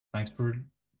Thanks for.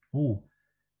 Oh,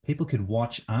 people could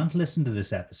watch and listen to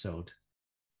this episode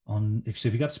on. If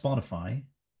you got Spotify,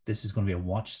 this is going to be a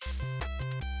watch.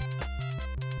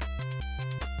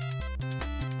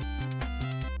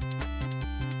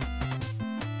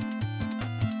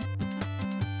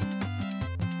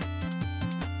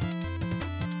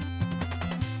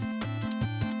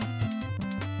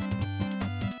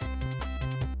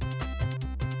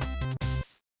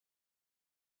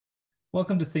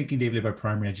 Welcome to Thinking Deeply About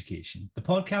Primary Education, the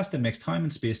podcast that makes time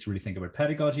and space to really think about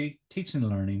pedagogy, teaching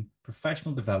and learning,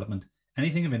 professional development,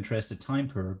 anything of interest to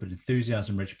time-poor but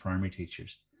enthusiasm-rich primary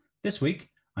teachers. This week,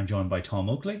 I'm joined by Tom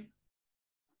Oakley.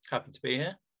 Happy to be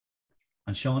here.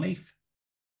 And Sean Eve.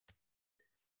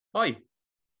 Hi.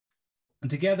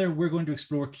 And together, we're going to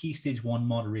explore Key Stage 1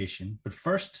 moderation. But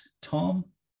first, Tom,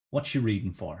 what you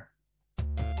reading for?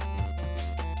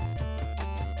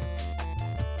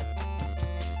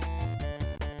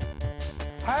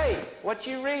 Hey, what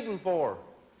you reading for?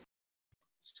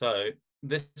 So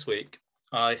this week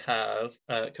I have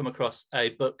come across a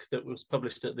book that was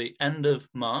published at the end of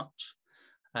March.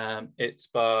 It's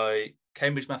by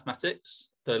Cambridge Mathematics.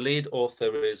 The lead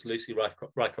author is Lucy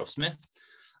Rycroft-Smith,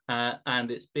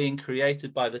 and it's being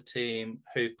created by the team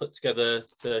who've put together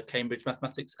the Cambridge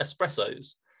Mathematics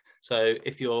Espressos. So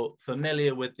if you're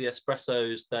familiar with the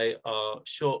Espressos, they are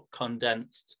short,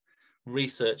 condensed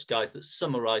research guides that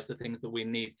summarize the things that we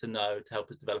need to know to help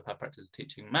us develop our practice of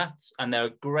teaching maths, and they're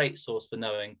a great source for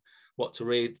knowing what to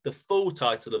read. The full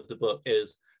title of the book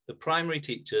is The Primary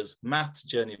Teacher's Maths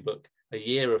Journey Book, A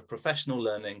Year of Professional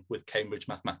Learning with Cambridge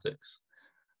Mathematics.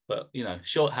 But, you know,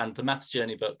 shorthand, the Maths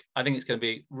Journey Book, I think it's going to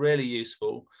be really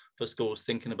useful for schools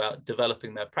thinking about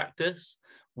developing their practice,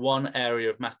 one area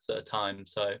of maths at a time.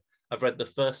 So I've read the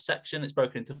first section. It's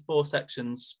broken into 4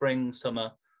 sections: spring,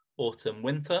 summer, autumn,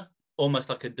 winter, almost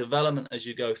like a development as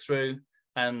you go through,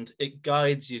 and it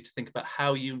guides you to think about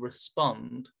how you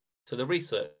respond to the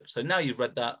research. So now you've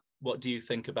read that, what do you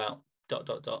think about ... So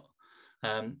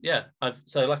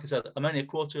like I said, I'm only a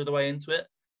quarter of the way into it.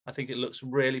 I think it looks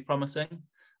really promising,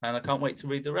 and I can't wait to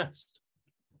read the rest.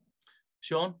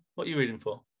 Sean, what are you reading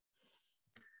for?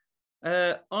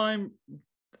 At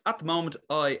the moment,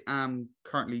 I am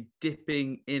currently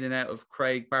dipping in and out of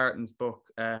Craig Barton's book,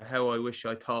 How I Wish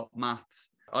I Taught Maths.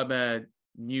 I'm a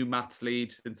new maths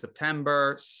lead since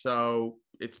September, so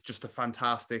it's just a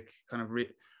fantastic kind of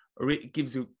it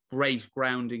gives you great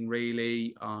grounding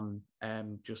really on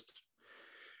just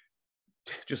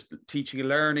teaching and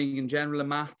learning in general in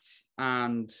maths.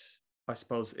 And I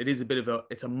suppose it is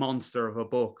it's a monster of a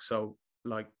book, so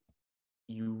like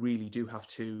you really do have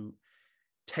to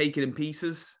take it in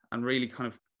pieces and really kind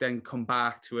of then come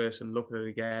back to it and look at it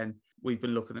again. We've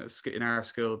been looking at in our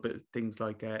school, but things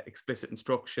like explicit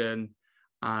instruction,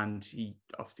 and he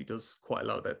obviously does quite a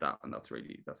lot about that. And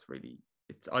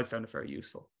I found it very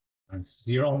useful. And so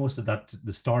you're almost at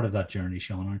the start of that journey,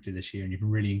 Sean, aren't you, this year? And you've been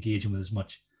really engaging with as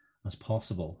much as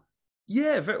possible.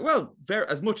 Yeah, very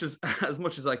as much as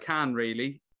I can,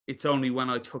 really. It's only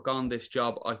when I took on this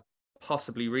job I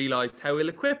possibly realized how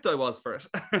ill-equipped I was for it.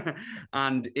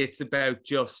 And it's about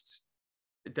just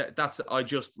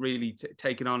really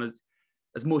taken on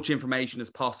as much information as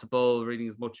possible,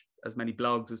 reading as many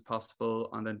blogs as possible,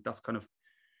 and then that's kind of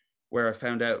where I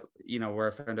found out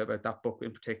about that book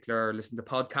in particular. Listen to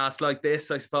podcasts like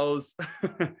this, I suppose,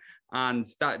 and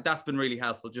that's been really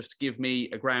helpful just to give me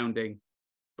a grounding,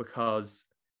 because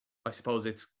I suppose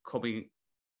it's coming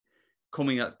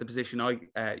at the position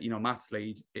maths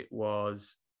lead.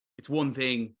 It's one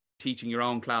thing teaching your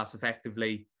own class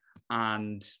effectively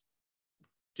and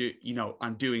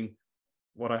doing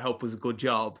what I hope was a good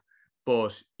job,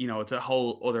 but it's a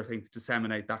whole other thing to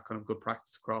disseminate that kind of good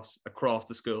practice across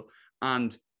the school.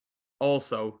 And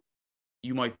also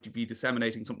you might be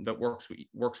disseminating something that works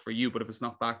for you, but if it's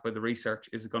not backed by the research,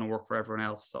 is it going to work for everyone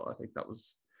else? So I think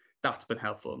that's been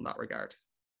helpful in that regard.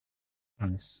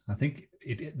 Nice. I think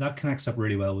that connects up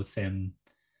really well with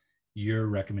your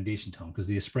recommendation, Tom, because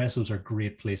the Espressos are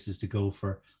great places to go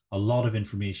for a lot of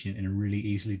information in a really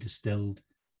easily distilled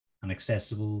and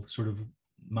accessible sort of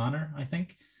manner, I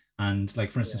think. And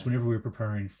like, for instance, whenever we were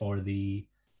preparing for the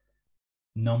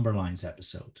number lines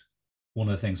episode, one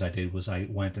of the things I did was I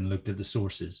went and looked at the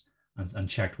sources and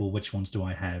checked, well, which ones do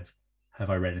I have?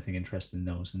 Have I read anything interesting in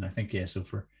those? And I think, so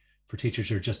for teachers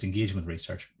who are just engaging with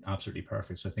research, absolutely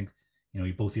perfect. So I think,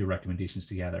 both your recommendations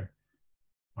together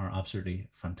are absolutely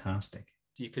fantastic.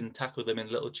 You can tackle them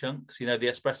in little chunks. The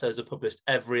Espressos are published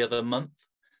every other month.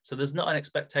 So there's not an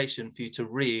expectation for you to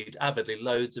read avidly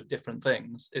loads of different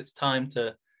things. It's time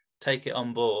to take it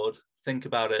on board, think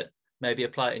about it, maybe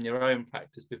apply it in your own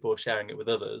practice before sharing it with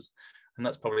others. And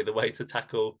that's probably the way to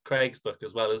tackle Craig's book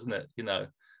as well, isn't it? You know,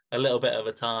 a little bit of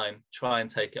a time, try and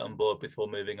take it on board before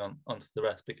moving on to the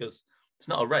rest, because it's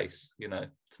not a race, you know,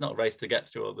 it's not a race to get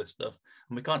through all this stuff.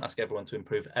 And we can't ask everyone to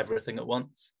improve everything at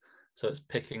once. So it's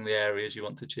picking the areas you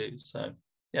want to choose. So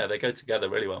yeah, they go together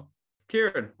really well.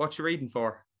 Kieran, what you reading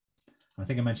for? I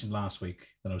think I mentioned last week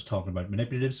that I was talking about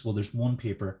manipulatives. Well, there's one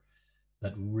paper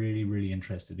that really, really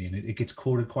interested me, and it gets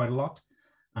quoted quite a lot.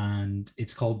 And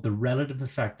it's called The Relative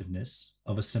Effectiveness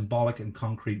of a Symbolic and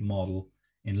Concrete Model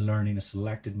in Learning a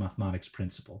Selected Mathematics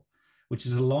Principle, which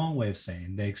is a long way of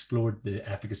saying they explored the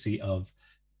efficacy of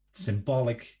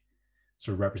symbolic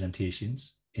sort of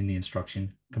representations in the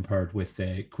instruction compared with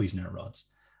the Cuisenaire rods.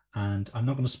 And I'm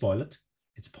not going to spoil it.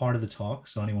 It's part of the talk.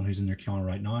 So anyone who's in their car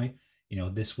right now, you know,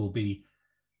 this will be,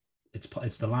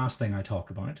 it's the last thing I talk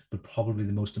about, but probably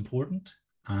the most important.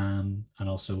 And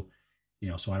also, you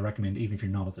know, so I recommend, even if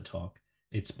you're not at the talk,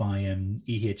 it's by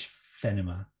E.H.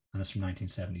 Fenema, and it's from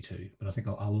 1972. But I think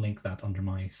I'll link that under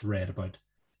my thread about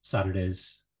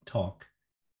Saturday's talk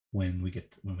when we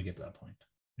get to that point.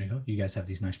 There you go. You guys have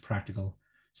these nice practical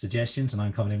suggestions, and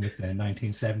I'm coming in with the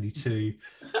 1972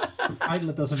 title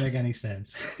that doesn't make any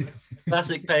sense.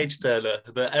 Classic page turner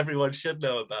that everyone should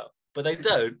know about, but they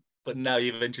don't. But now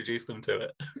you've introduced them to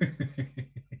it.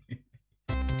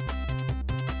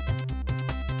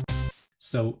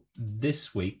 So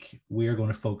this week we are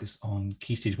going to focus on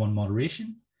Key Stage 1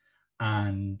 moderation.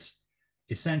 And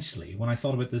essentially, when I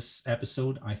thought about this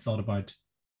episode, I thought about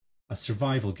a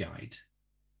survival guide,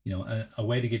 you know, a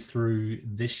way to get through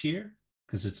this year,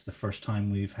 because it's the first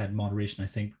time we've had moderation, I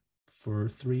think, for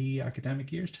 2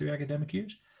 academic years,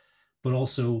 but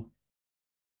also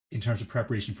in terms of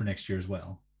preparation for next year as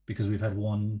well, because we've had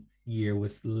 1 year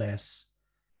with less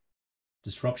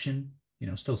disruption, you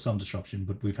know, still some disruption,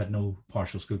 but we've had no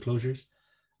partial school closures.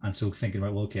 And so thinking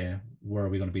about, well, okay, where are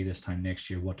we going to be this time next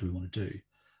year? What do we want to do?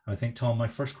 I think, Tom, my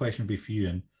first question would be for you.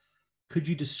 And could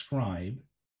you describe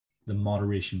the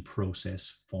moderation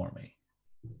process for me?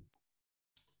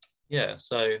 Yeah,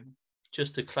 so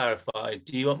just to clarify,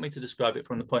 do you want me to describe it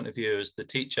from the point of view as the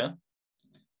teacher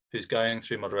who's going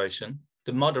through moderation,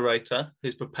 the moderator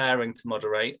who's preparing to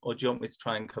moderate, or do you want me to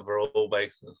try and cover all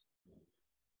bases?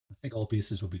 I think all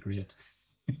bases would be great.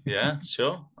 Yeah,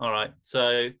 sure. All right.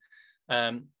 So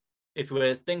if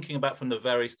we're thinking about from the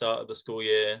very start of the school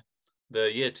year, the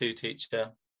year 2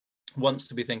 teacher wants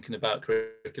to be thinking about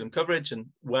curriculum coverage and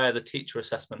where the teacher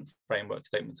assessment framework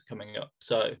statements are coming up.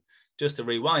 So just to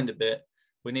rewind a bit,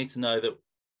 we need to know that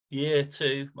year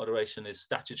 2 moderation is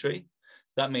statutory.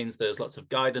 So that means there's lots of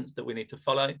guidance that we need to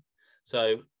follow.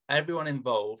 So everyone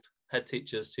involved, head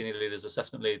teachers, senior leaders,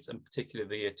 assessment leads, and particularly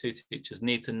the year 2 teachers,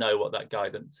 need to know what that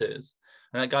guidance is.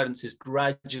 And that guidance is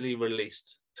gradually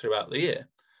released throughout the year,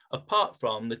 apart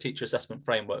from the teacher assessment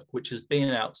framework, which has been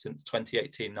out since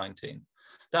 2018-19.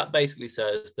 That basically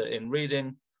says that in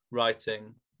reading,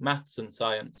 writing, maths and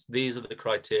science, these are the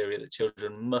criteria that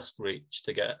children must reach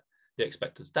to get the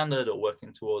expected standard or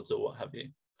working towards or what have you.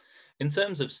 In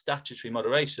terms of statutory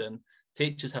moderation,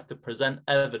 teachers have to present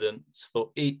evidence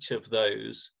for each of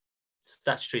those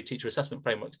statutory teacher assessment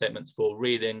framework statements for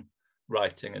reading,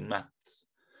 writing and maths.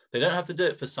 They don't have to do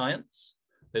it for science.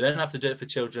 They don't have to do it for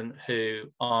children who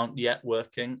aren't yet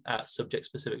working at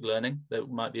subject-specific learning that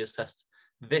might be assessed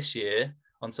this year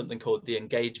on something called the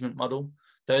engagement model.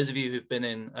 Those of you who've been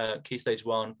in Key Stage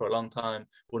 1 for a long time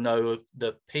will know of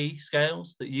the P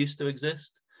scales that used to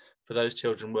exist for those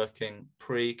children working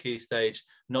pre-Key Stage,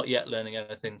 not yet learning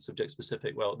anything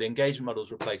subject-specific. Well, the engagement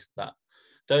models replaced that.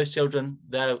 Those children,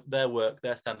 their work,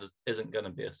 their standards isn't going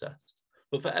to be assessed.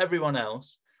 But for everyone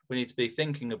else, we need to be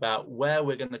thinking about where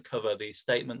we're going to cover these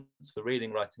statements for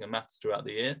reading, writing and maths throughout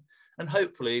the year. And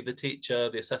hopefully the teacher,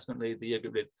 the assessment lead, the year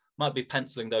group lead might be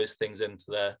penciling those things into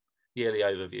their yearly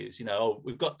overviews. You know, oh,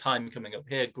 we've got time coming up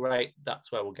here, great,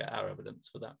 that's where we'll get our evidence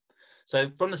for that.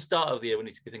 So from the start of the year, we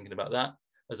need to be thinking about that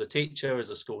as a teacher, as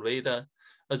a school leader.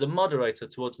 As a moderator,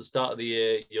 towards the start of the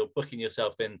year, you're booking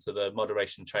yourself into the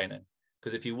moderation training.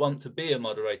 Because if you want to be a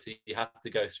moderator, you have to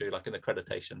go through like an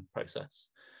accreditation process.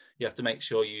 You have to make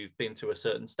sure you've been through a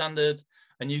certain standard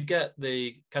and you get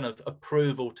the kind of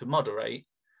approval to moderate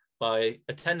by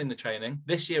attending the training.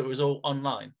 This year it was all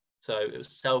online. So it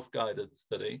was self-guided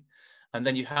study. And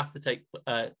then you have to take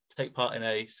part in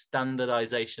a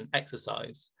standardization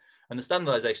exercise. And the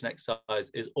standardization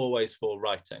exercise is always for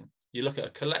writing. You look at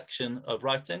a collection of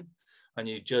writing and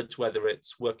you judge whether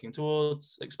it's working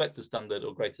towards expected standard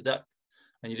or greater depth.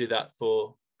 And you do that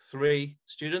for 3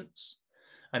 students.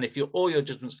 And if all your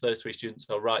judgments for those 3 students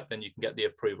are right, then you can get the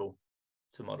approval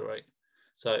to moderate.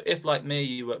 So if, like me,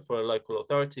 you work for a local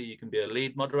authority, you can be a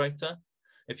lead moderator.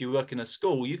 If you work in a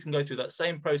school, you can go through that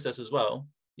same process as well.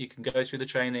 You can go through the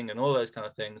training and all those kind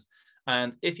of things.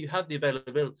 And if you have the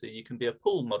availability, you can be a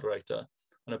pool moderator.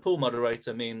 And a pool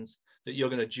moderator means that you're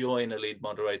going to join a lead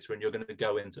moderator and you're going to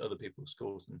go into other people's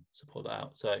schools and support that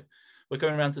out. So we're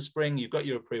going around to spring. You've got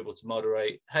your approval to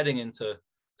moderate. Heading into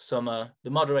summer, the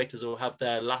moderators will have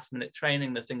their last minute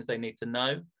training, the things they need to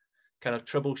know, kind of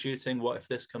troubleshooting, what if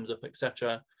this comes up,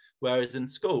 etc. Whereas in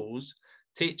schools,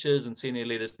 teachers and senior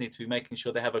leaders need to be making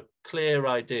sure they have a clear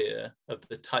idea of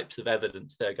the types of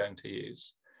evidence they're going to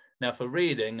use. Now, for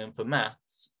reading and for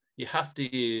maths, you have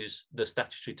to use the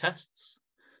statutory tests.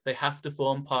 They have to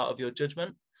form part of your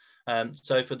judgment.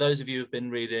 So for those of you who've been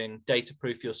reading Data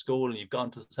Proof Your School and you've gone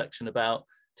to the section about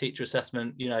teacher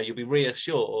assessment, you'll be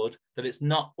reassured that it's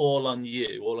not all on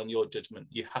you, all on your judgment.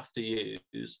 You have to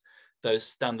use those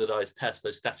standardized tests,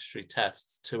 those statutory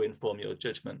tests to inform your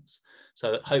judgments.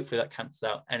 So hopefully that cancels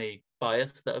out any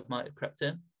bias that might have crept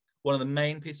in. One of the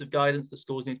main pieces of guidance that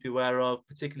schools need to be aware of,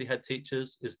 particularly head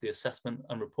teachers, is the assessment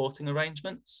and reporting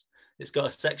arrangements. It's got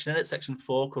a section in it, section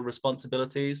 4, called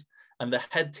responsibilities. And the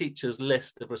head teacher's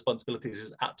list of responsibilities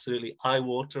is absolutely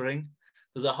eye-watering.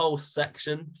 There's a whole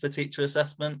section for teacher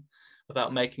assessment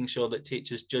about making sure that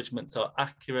teachers' judgments are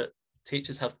accurate.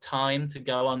 Teachers have time to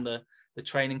go on the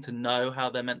training to know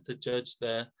how they're meant to judge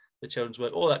the children's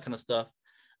work, all that kind of stuff.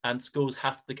 And schools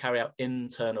have to carry out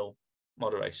internal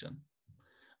moderation.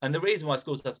 And the reason why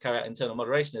schools have to carry out internal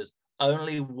moderation is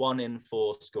only 1 in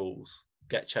 4 schools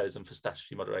get chosen for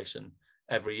statutory moderation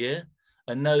every year.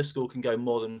 And no school can go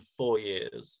more than 4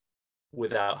 years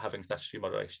without having statutory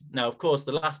moderation. Now, of course,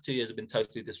 the last 2 years have been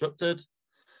totally disrupted.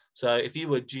 So if you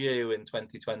were due in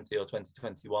 2020 or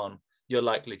 2021, you're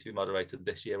likely to be moderated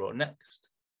this year or next.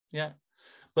 Yeah.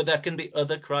 But there can be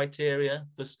other criteria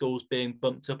for schools being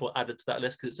bumped up or added to that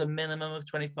list, because it's a minimum of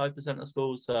 25% of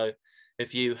schools. So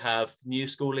if you have new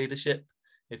school leadership,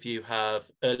 if you have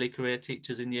early career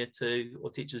teachers in year 2 or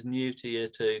teachers new to year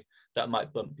 2, that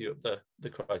might bump you up the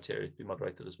criteria to be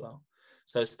moderated as well.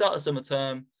 So start of summer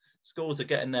term, schools are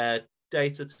getting their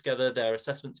data together, their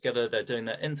assessment together, they're doing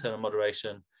their internal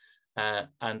moderation.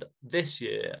 And this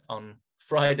year, on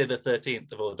Friday the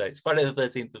 13th of all dates, Friday the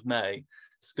 13th of May,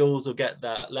 schools will get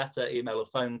that letter, email, or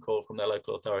phone call from their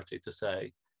local authority to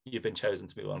say, you've been chosen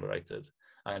to be moderated.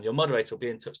 And your moderator will be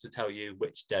in touch to tell you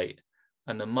which date.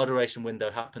 And the moderation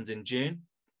window happens in June.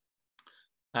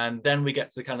 And then we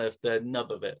get to kind of the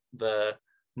nub of it, the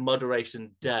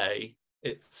moderation day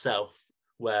itself,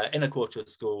 where in a quarter of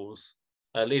schools,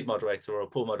 a lead moderator or a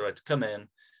pool moderator come in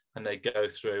and they go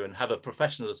through and have a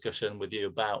professional discussion with you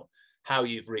about how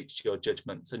you've reached your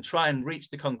judgments and try and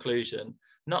reach the conclusion.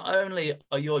 Not only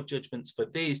are your judgments for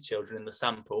these children in the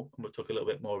sample, and we'll talk a little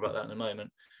bit more about that in a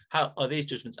moment, how are these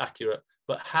judgments accurate,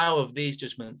 but how are these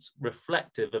judgments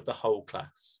reflective of the whole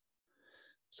class?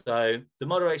 So the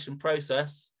moderation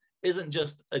process isn't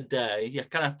just a day. You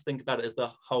kind of have to think about it as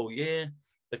the whole year,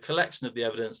 the collection of the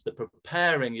evidence, the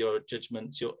preparing your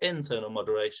judgments, your internal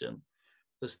moderation,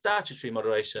 the statutory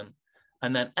moderation,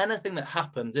 and then anything that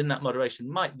happens in that moderation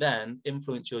might then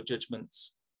influence your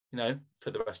judgments,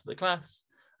 for the rest of the class.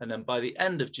 And then by the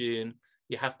end of June,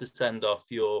 you have to send off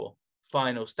your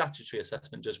final statutory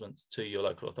assessment judgments to your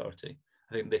local authority.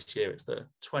 I think this year it's the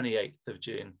 28th of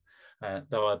June,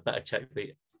 though I better check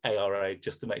the ARA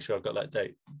just to make sure I've got that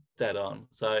date dead on.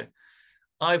 So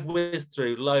I've whizzed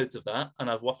through loads of that and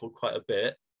I've waffled quite a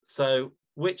bit. So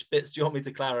which bits do you want me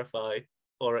to clarify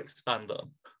or expand on?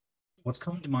 What's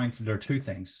coming to mind, there are 2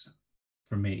 things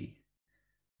for me.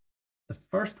 The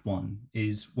first one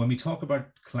is when we talk about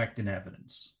collecting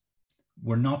evidence,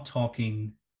 we're not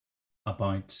talking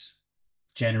about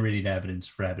generated evidence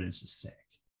for evidence's sake.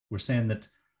 We're saying that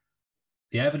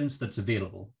the evidence that's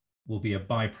available will be a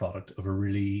byproduct of a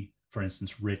really, for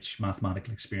instance, rich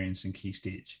mathematical experience in Key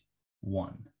Stage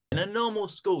 1. In a normal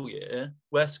school year,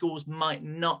 where schools might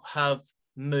not have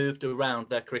moved around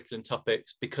their curriculum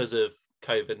topics because of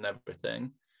COVID and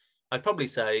everything, I'd probably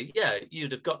say, yeah,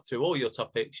 you'd have got through all your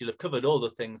topics, you'll have covered all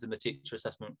the things in the teacher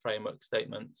assessment framework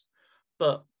statements.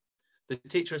 But the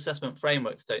teacher assessment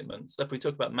framework statements, if we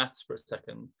talk about maths for a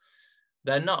second,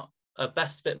 they're not a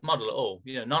best fit model at all.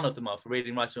 None of them are for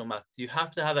reading, writing, or maths. You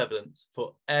have to have evidence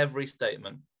for every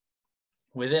statement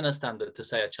within a standard to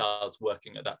say a child's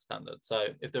working at that standard. So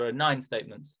if there are 9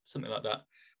 statements, something like that,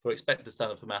 for expected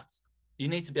standard for maths, you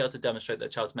need to be able to demonstrate that a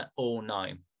child's met all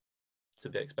 9 to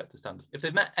be expected standard. If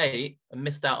they've met 8 and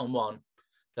missed out on 1,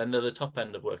 then they're the top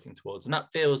end of working towards. And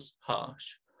that feels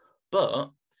harsh.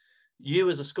 But you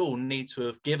as a school need to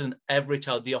have given every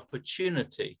child the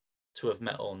opportunity to have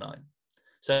met all 9.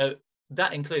 So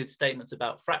that includes statements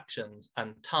about fractions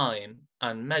and time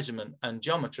and measurement and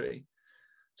geometry.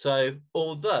 So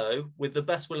although with the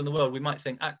best will in the world, we might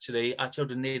think actually our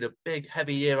children need a big,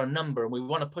 heavy year on number and we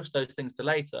want to push those things to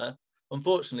later,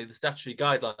 unfortunately, the statutory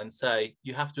guidelines say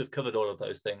you have to have covered all of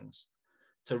those things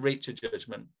to reach a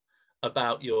judgment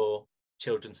about your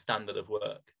children's standard of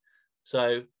work.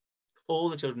 So all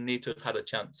the children need to have had a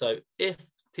chance. So if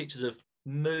teachers have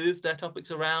moved their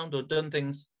topics around or done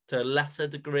things to a lesser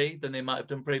degree than they might have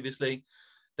done previously,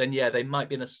 then yeah, they might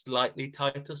be in a slightly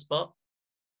tighter spot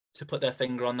to put their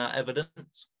finger on that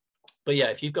evidence. But yeah,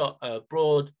 if you've got a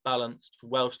broad, balanced,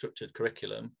 well-structured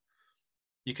curriculum,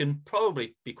 you can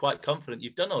probably be quite confident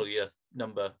you've done all your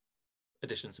number,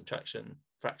 addition, subtraction,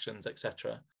 fractions,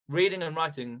 etc. Reading and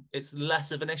writing, it's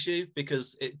less of an issue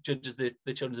because it judges the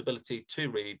children's ability to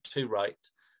read, to write,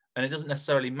 and it doesn't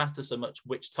necessarily matter so much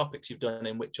which topics you've done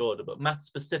in which order. But math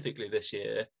specifically this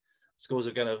year, schools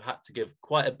are going to have to give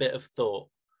quite a bit of thought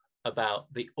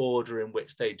about the order in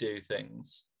which they do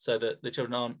things so that the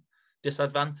children aren't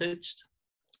disadvantaged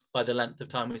by the length of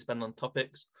time we spend on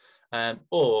topics,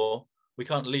 or we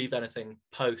can't leave anything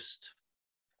post,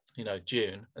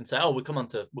 June and say, oh, we'll come on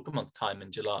to time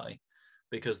in July,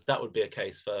 because that would be a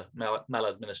case for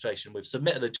maladministration. We've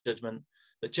submitted a judgment,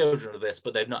 the children are this,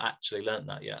 but they've not actually learned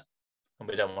that yet, and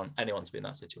we don't want anyone to be in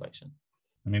that situation.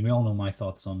 I mean, we all know my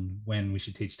thoughts on when we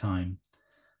should teach time,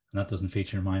 and that doesn't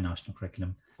feature in my national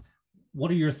curriculum. What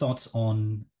are your thoughts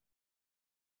on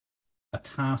a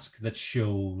task that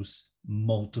shows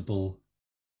multiple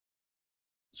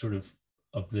sort of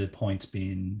the points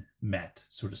being met,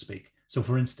 so to speak? So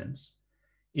for instance,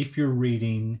 if you're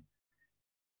reading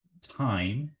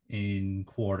time in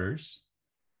quarters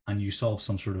and you solve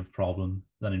some sort of problem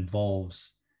that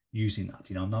involves using that,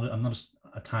 I'm not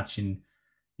attaching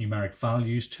numeric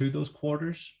values to those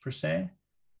quarters per se,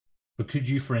 but could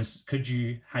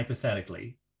you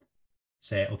hypothetically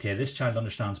say, okay, this child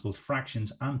understands both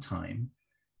fractions and time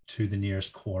to the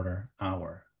nearest quarter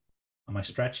hour? Am I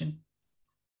stretching?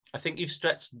 I think you've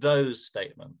stretched those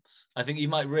statements. I think you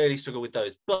might really struggle with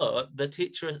those. But the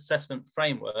teacher assessment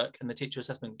framework and the teacher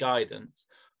assessment guidance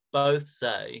both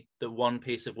say that one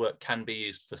piece of work can be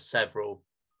used for several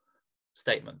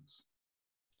statements.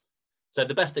 So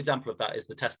the best example of that is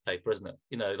the test paper, isn't it?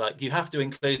 You have to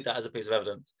include that as a piece of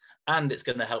evidence, and it's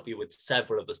going to help you with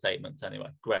several of the statements anyway.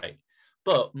 Great.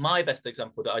 But my best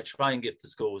example that I try and give to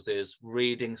schools is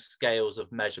reading scales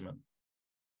of measurement.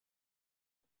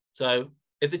 So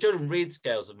if the children read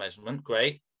scales of measurement,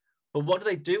 great. But what do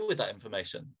they do with that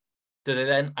information? Do they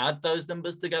then add those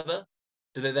numbers together?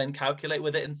 Do they then calculate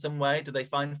with it in some way? Do they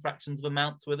find fractions of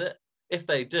amounts with it? If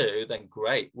they do, then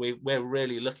great. We're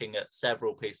really looking at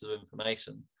several pieces of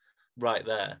information right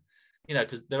there.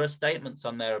 Because there are statements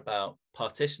on there about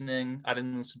partitioning,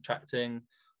 adding and subtracting,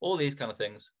 all these kind of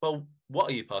things. Well, what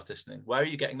are you partitioning? Where are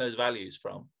you getting those values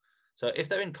from? So if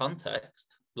they're in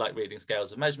context, like reading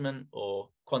scales of measurement or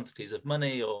quantities of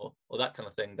money or that kind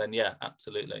of thing, then yeah,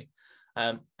 absolutely.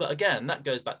 But again, that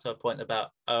goes back to our point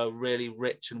about a really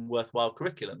rich and worthwhile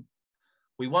curriculum.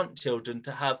 We want children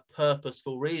to have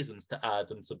purposeful reasons to add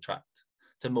and subtract,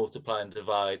 to multiply and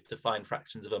divide, to find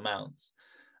fractions of amounts.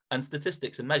 And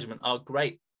statistics and measurement are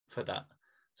great for that.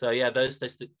 So yeah, those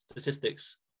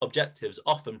statistics objectives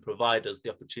often provide us the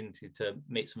opportunity to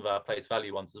meet some of our place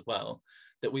value ones as well,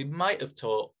 that we might have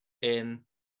taught in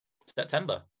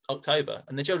September, October,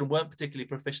 and the children weren't particularly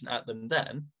proficient at them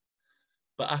then,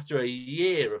 but after a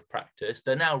year of practice,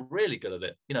 they're now really good at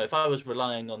it. If I was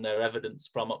relying on their evidence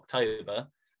from October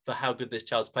for how good this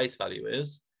child's place value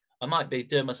is, I might be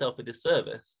doing myself a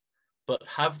disservice. But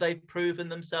have they proven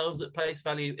themselves at place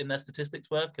value in their statistics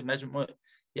work and measurement work?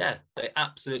 Yeah, they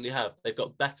absolutely have. They've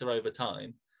got better over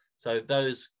time. So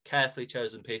those carefully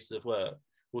chosen pieces of work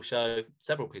will show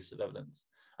several pieces of evidence.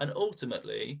 And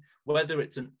ultimately, whether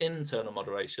it's an internal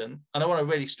moderation, and I want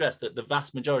to really stress that the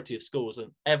vast majority of schools and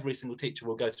every single teacher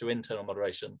will go through internal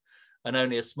moderation, and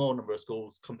only a small number of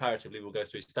schools comparatively will go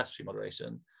through statutory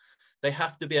moderation. They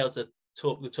have to be able to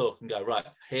talk the talk and go, right,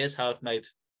 here's how I've made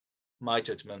my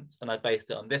judgments, and I based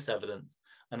it on this evidence,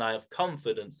 and I have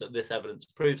confidence that this evidence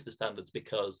proves the standards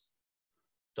because ...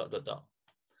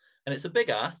 And it's a big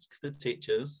ask for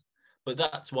teachers, but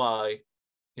that's why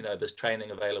there's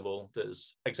training available,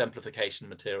 there's exemplification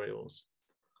materials,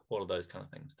 all of those kind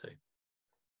of things too.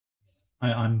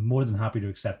 I'm more than happy to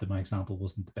accept that my example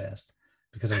wasn't the best,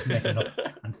 because I was making up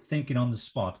and thinking on the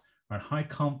spot, right, how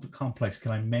complex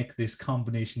can I make this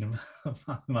combination of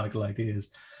mathematical ideas?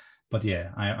 But yeah,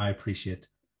 I appreciate,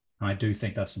 and I do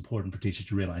think that's important for teachers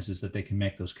to realize, is that they can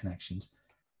make those connections.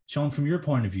 Sean, from your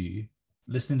point of view,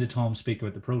 listening to Tom speak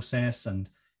about the process and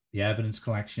the evidence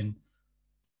collection.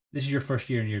 This is your first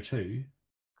year in year two.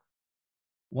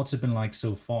 What's it been like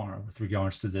so far with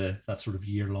regards to that sort of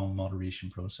year-long moderation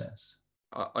process?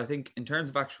 I think in terms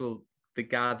of the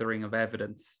gathering of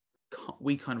evidence,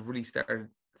 we kind of really started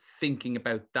thinking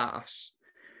about that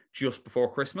just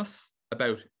before Christmas,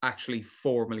 about actually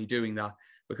formally doing that,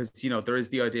 because, you know, there is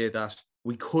the idea that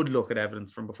we could look at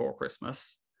evidence from before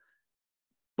Christmas,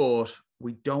 but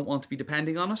we don't want to be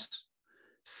depending on it.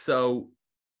 So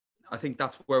I think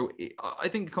that's where I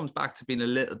think it comes back to being a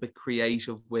little bit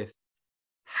creative with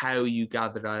how you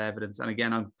gather that evidence. And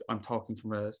again, I'm talking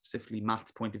from a specifically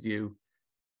maths point of view,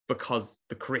 because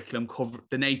the curriculum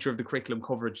the nature of the curriculum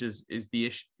coverage is the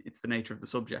issue. It's the nature of the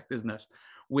subject, isn't it?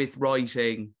 With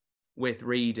writing, with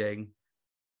reading,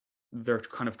 they're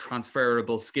kind of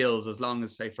transferable skills. As long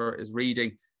as, say, for is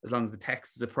reading, as long as the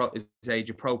text is age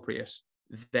appropriate,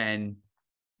 then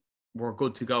we're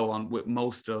good to go on with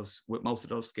most of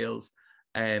those skills.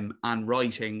 And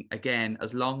writing, again,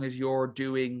 as long as you're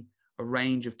doing a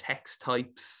range of text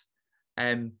types,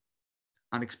 and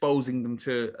exposing them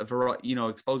to a variety, you know,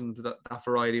 exposing them to that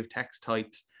variety of text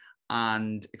types,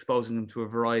 and exposing them to a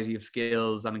variety of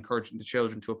skills, and encouraging the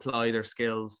children to apply their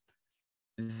skills,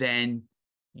 then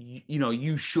you know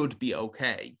you should be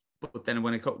okay. But then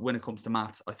when it comes to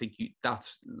maths, I think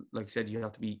that's, like you said, you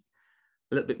have to be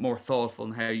a little bit more thoughtful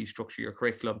in how you structure your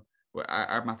curriculum.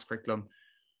 Our maths curriculum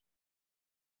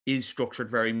is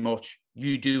structured very much.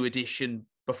 You do addition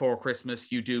before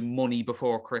Christmas, you do money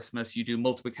before Christmas, you do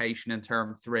multiplication in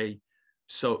term 3.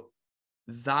 So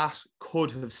that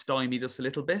could have stymied us a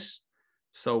little bit.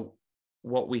 So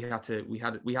what we had to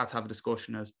have a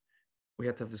discussion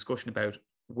about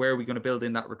where are we going to build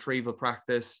in that retrieval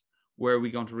practice, where are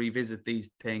we going to revisit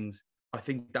these things. I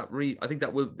think that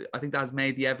has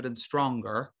made the evidence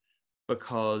stronger,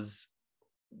 because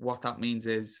what that means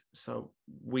is, so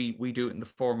we do it in the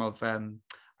form of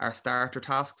our starter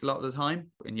tasks a lot of the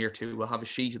time. In year 2, we'll have a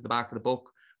sheet at the back of the book.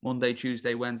 Monday,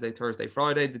 Tuesday, Wednesday, Thursday,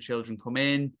 Friday. The children come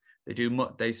in. They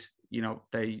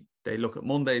look at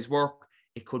Monday's work.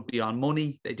 It could be on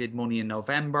money. They did money in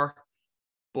November,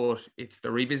 but it's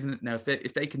the revision. Now,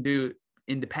 if they can do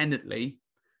independently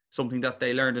something that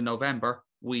they learned in November,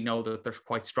 we know that they're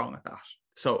quite strong at that.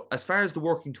 So as far as the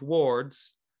working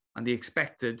towards and the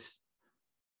expected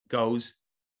goes,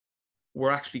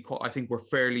 we're actually I think we're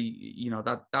fairly, you know,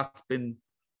 that's been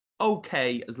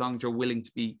okay, as long as you're willing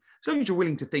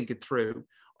to think it through.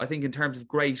 I think in terms of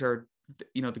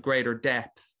the greater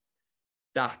depth,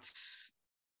 that's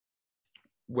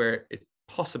where it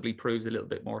possibly proves a little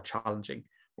bit more challenging,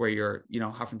 where you're, you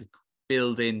know, having to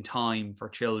build in time for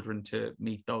children to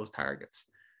meet those targets.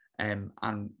 And,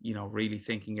 you know, really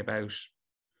thinking about,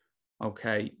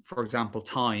 okay, for example,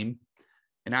 time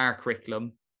in our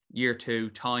curriculum, year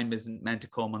 2, time isn't meant to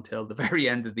come until the very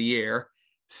end of the year.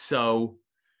 So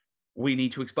we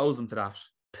need to expose them to that.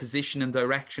 Position and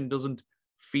direction doesn't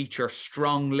feature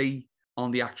strongly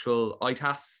on the actual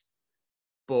ITAFs,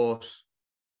 but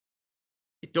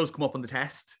it does come up on the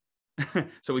test.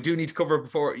 So we do need to cover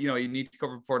before, you know, you need to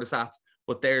cover before the SATs.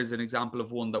 But there's an example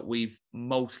of one that we've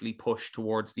mostly pushed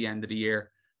towards the end of the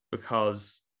year,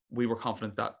 because we were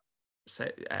confident that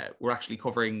we're actually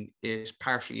covering it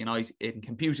partially in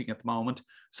computing at the moment.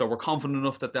 So we're confident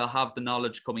enough that they'll have the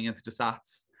knowledge coming into the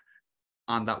SATs,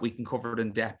 and that we can cover it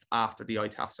in depth after the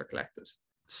ITAFs are collected.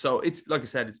 So it's, like I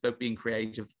said, it's about being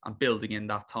creative and building in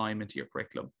that time into your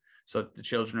curriculum, so the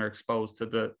children are exposed to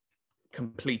the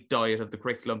complete diet of the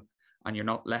curriculum, and you're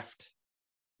not left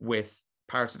with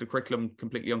parts of the curriculum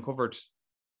completely uncovered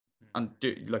and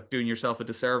doing yourself a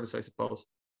disservice, I suppose.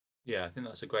 Yeah, I think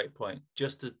that's a great point.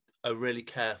 Just a really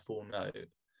careful note.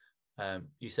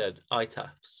 You said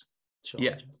ITAFs. Sure.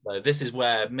 Yeah. So this is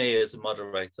where me as a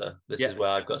moderator, is where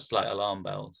I've got slight alarm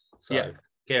bells. So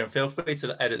Kieran, feel free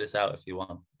to edit this out if you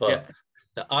want. But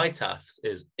the ITAFs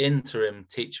is Interim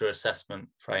Teacher Assessment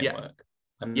Framework.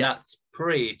 And that's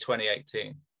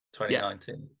pre-2018,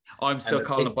 2019. I'm still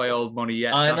calling it by old money.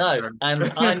 Yeah, I know.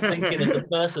 And I'm thinking of the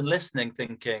person listening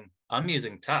thinking, I'm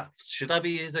using TAFs. Should I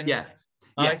be using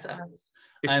ITAFs?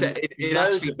 It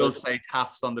actually does say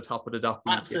TAFs on the top of the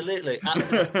document. Absolutely.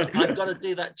 I've got to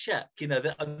do that check. You know,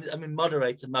 I'm in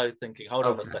moderator mode thinking, hold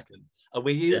on a second. Are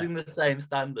we using the same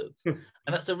standards? And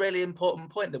that's a really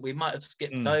important point that we might have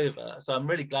skipped over. So I'm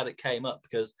really glad it came up,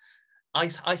 because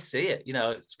I see it. You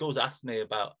know, schools ask me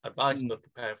about advice for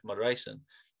preparing for moderation.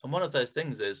 And one of those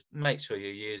things is make sure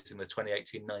you're using the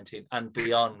 2018, 19 and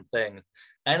beyond things.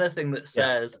 Anything that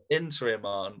says interim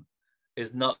on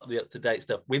is not the up-to-date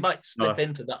stuff. We might slip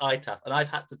into the ITAF, and I've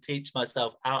had to teach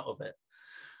myself out of it.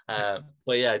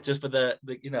 But yeah, just for the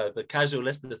the casual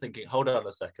listener thinking, hold on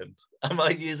a second, am I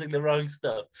using the wrong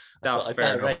stuff? That's I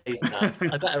fair better enough. raise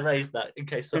that. I better raise that in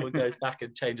case someone goes back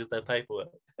and changes their paperwork.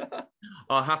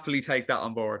 I'll happily take that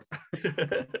on board.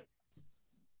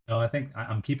 No, I think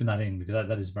I'm keeping that in because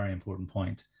that is a very important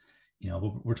point.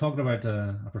 We're talking about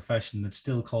a profession that's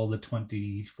still called the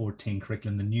 2014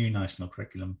 curriculum, the new national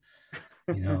curriculum.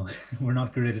 We're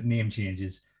not great at name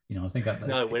changes. I think that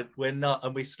no, we're not,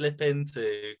 and we slip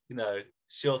into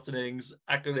shortenings,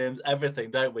 acronyms,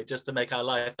 everything, don't we, just to make our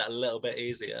life that a little bit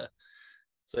easier.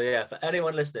 So yeah, for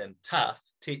anyone listening, TAF,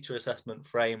 Teacher Assessment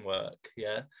Framework,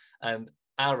 and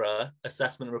ARA,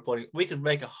 Assessment Reporting. We could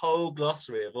make a whole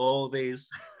glossary of all these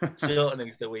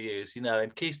shortenings that we use.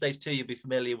 In Key Stage 2, you'll be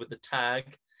familiar with the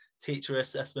TAG, Teacher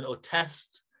Assessment or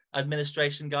Test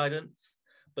Administration Guidance.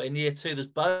 But in Year 2, there's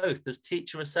both. There's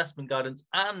Teacher Assessment Guidance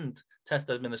and Test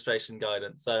Administration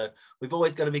Guidance. So we've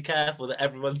always got to be careful that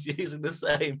everyone's using the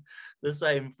same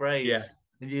phrase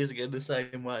and using it in the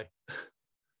same way. My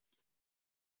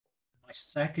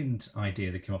second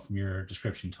idea that came up from your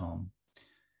description, Tom,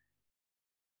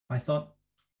 I thought,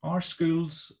 are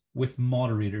schools with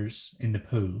moderators in the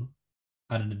pool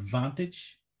at an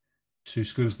advantage to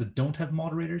schools that don't have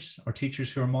moderators or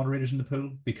teachers who are moderators in the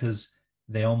pool because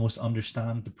they almost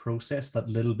understand the process that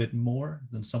little bit more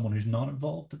than someone who's not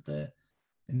involved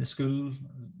in the school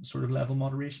sort of level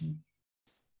moderation?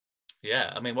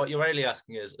 Yeah, I mean, what you're really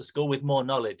asking is a school with more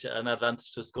knowledge at an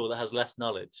advantage to a school that has less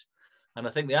knowledge. And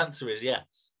I think the answer is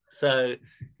yes. So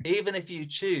even if you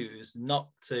choose not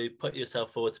to put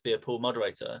yourself forward to be a pool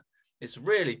moderator, it's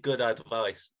really good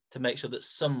advice to make sure that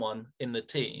someone in the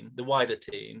team, the wider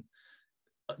team,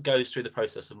 goes through the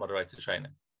process of moderator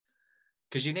training.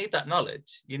 Because you need that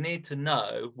knowledge. You need to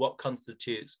know what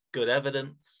constitutes good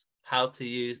evidence, how to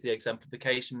use the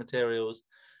exemplification materials,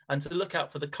 and to look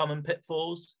out for the common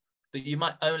pitfalls that you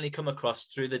might only come across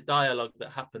through the dialogue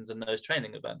that happens in those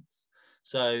training events.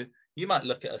 So you might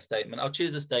look at a statement. I'll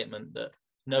choose a statement that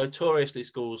notoriously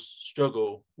schools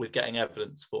struggle with getting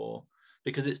evidence for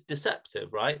because it's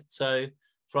deceptive, right? So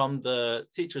from the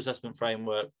teacher assessment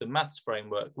framework, the maths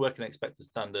framework, working expected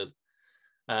standard,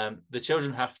 the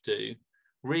children have to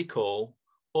recall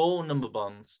all number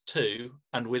bonds to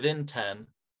and within 10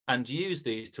 and use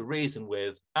these to reason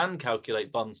with and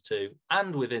calculate bonds to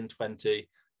and within 20,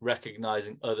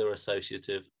 recognizing other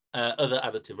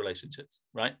additive relationships,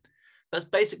 right? That's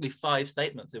basically 5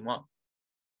 statements in one,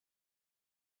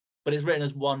 but it's written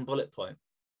as one bullet point.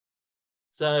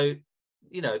 So,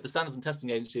 the Standards and Testing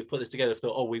Agency have put this together,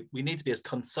 thought, we need to be as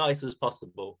concise as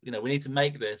possible. We need to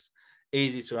make this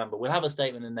easy to remember. We'll have a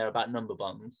statement in there about number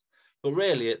bonds, but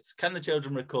really it's, can the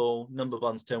children recall number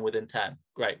bonds to and within 10?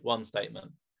 Great, one statement.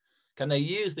 Can they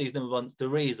use these number bonds to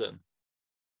reason?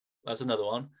 That's another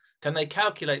one. Can they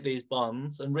calculate these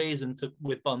bonds and reason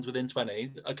with bonds within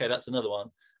 20? Okay, that's another one.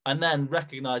 And then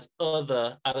recognize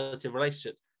other additive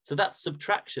relationships. So that's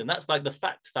subtraction. That's like the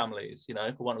fact families,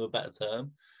 for want of a better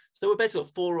term. So we're basically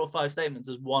got 4 or 5 statements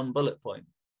as one bullet point.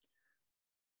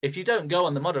 If you don't go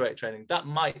on the moderate training, that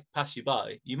might pass you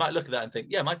by. You might look at that and think,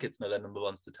 yeah, my kids know their number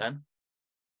bonds to 10.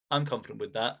 I'm confident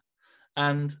with that.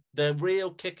 And the real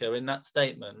kicker in that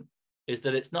statement is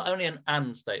that it's not only an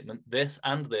and statement, this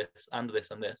and this and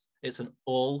this and this. It's an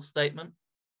all statement.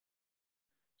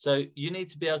 So you need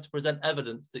to be able to present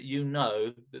evidence that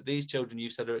that these children you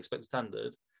said are expected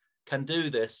standard can do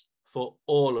this for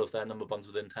all of their number bonds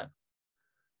within 10.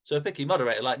 So a picky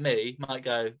moderator like me might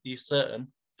go, are you certain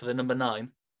for the number 9?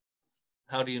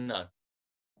 How do you know?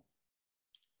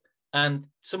 And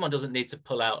someone doesn't need to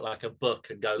pull out like a book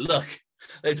and go, look,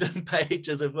 they've done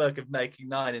pages of work of making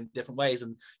 9 in different ways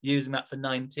and using that for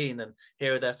 19, and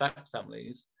here are their fact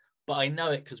families. But I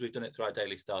know it because we've done it through our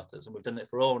daily starters, and we've done it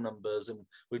for all numbers, and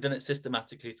we've done it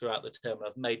systematically throughout the term.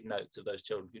 I've made notes of those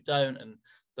children who don't, and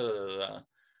blah, blah, blah.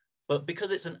 But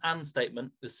because it's an and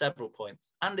statement, there's several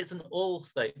points, and it's an all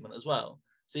statement as well.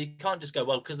 So you can't just go,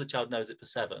 well, because the child knows it for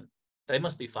 7, they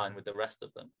must be fine with the rest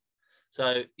of them.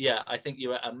 So yeah, I think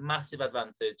you're at a massive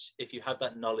advantage if you have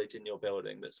that knowledge in your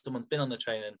building, that someone's been on the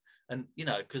training. And,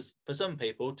 because for some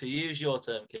people, to use your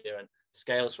term, Kieran,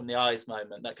 scales from the eyes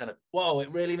moment, that kind of, whoa,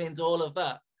 it really means all of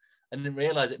that. And didn't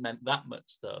realize it meant that much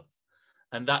stuff.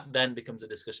 And that then becomes a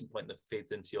discussion point that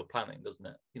feeds into your planning, doesn't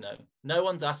it? No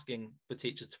one's asking for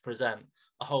teachers to present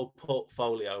a whole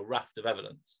portfolio raft of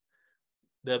evidence.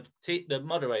 The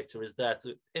moderator is there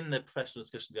to, in the professional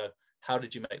discussion, go, how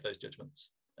did you make those judgments?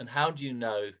 And how do you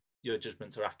know your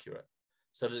judgments are accurate?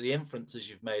 So that the inferences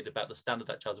you've made about the standard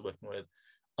that child's working with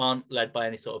aren't led by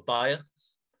any sort of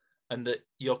bias, and that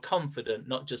you're confident,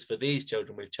 not just for these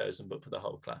children we've chosen, but for the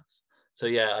whole class. So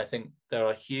yeah, I think there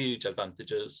are huge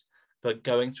advantages for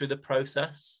going through the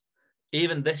process.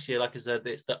 Even this year, like I said,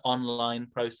 it's the online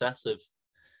process of,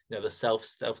 you know, the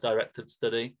self-directed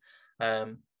study.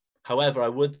 However, I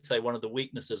would say one of the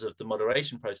weaknesses of the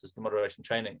moderation process, the moderation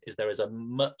training, is there is a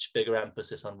much bigger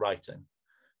emphasis on writing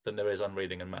than there is on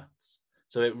reading and maths.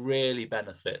 So it really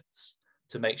benefits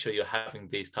to make sure you're having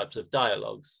these types of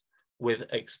dialogues with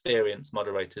experienced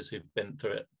moderators who've been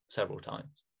through it several times.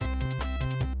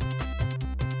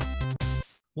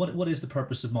 What is the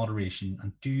purpose of moderation,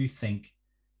 and do you think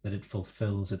that it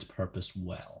fulfills its purpose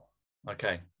well?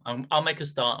 Okay, I'll make a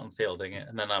start on fielding it,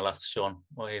 and then I'll ask Sean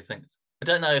what he thinks. I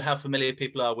don't know how familiar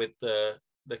people are with the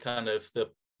kind of the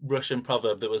Russian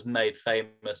proverb that was made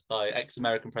famous by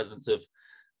ex-American presidents of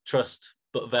trust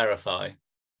but verify.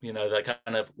 You know, that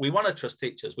kind of, we want to trust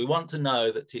teachers. We want to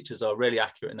know that teachers are really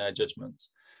accurate in their judgments,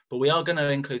 but we are going to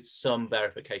include some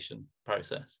verification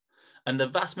process. And the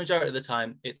vast majority of the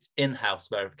time, it's in-house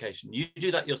verification. You do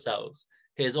that yourselves.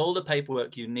 Here's all the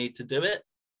paperwork you need to do it.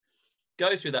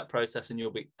 Go through that process and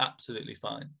you'll be absolutely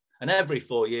fine. And every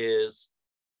 4 years,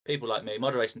 people like me,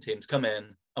 moderation teams, come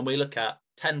in and we look at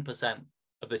 10%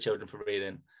 of the children for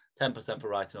reading, 10% for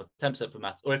writing, or 10% for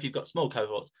maths, or if you've got small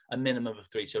cohorts, a minimum of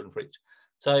 3 children for each.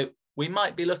 So we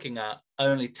might be looking at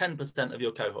only 10% of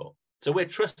your cohort. So we're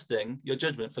trusting your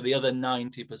judgment for the other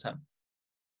 90%.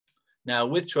 Now,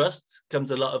 with trust comes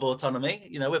a lot of autonomy.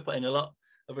 You know, we're putting a lot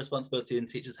of responsibility in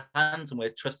teachers' hands and we're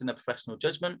trusting their professional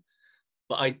judgment.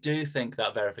 But I do think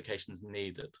that verification is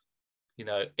needed. You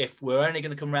know, if we're only going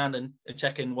to come around and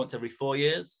check in once every 4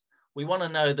 years, we want to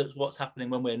know that what's happening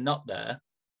when we're not there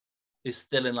is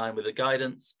still in line with the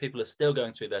guidance. People are still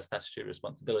going through their statutory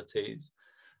responsibilities.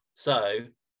 So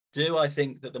do I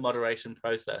think that the moderation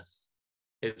process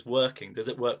is working? Does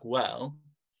it work well?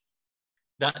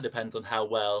 That depends on how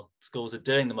well schools are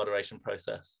doing the moderation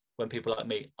process when people like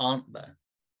me aren't there.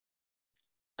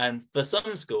 And for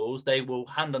some schools, they will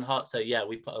hand on heart say, yeah,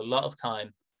 we put a lot of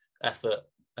time, effort,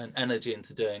 and energy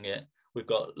into doing it. We've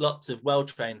got lots of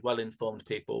well-trained, well-informed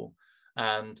people.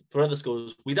 And for other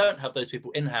schools, we don't have those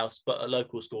people in-house, but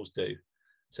local schools do.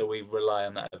 So we rely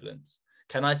on that evidence.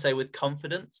 Can I say with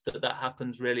confidence that that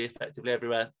happens really effectively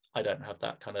everywhere? I don't have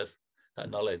that kind of that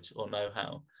knowledge or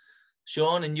know-how.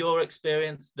 Sean, in your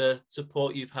experience, the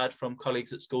support you've had from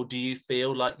colleagues at school, do you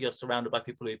feel like you're surrounded by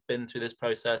people who've been through this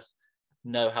process,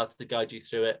 know how to guide you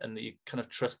through it, and that you kind of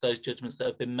trust those judgments that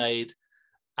have been made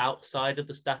outside of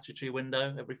the statutory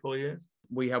window every 4 years?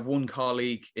 We have one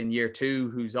colleague in year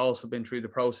 2 who's also been through the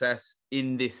process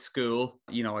in this school.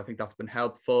 You know, I think that's been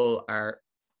helpful. Our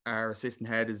assistant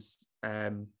head is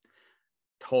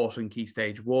taught in Key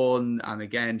Stage 1, and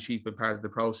again, she's been part of the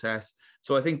process.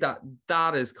 So I think that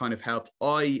has kind of helped.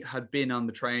 I had been on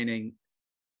the training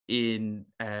in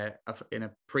a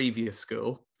previous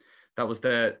school. That was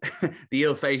the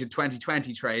ill-fated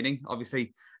 2020 training.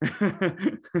 Obviously,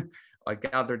 I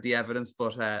gathered the evidence,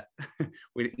 but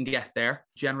we didn't get there.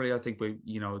 Generally, I think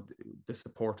the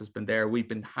support has been there. We've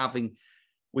been having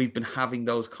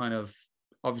those kind of,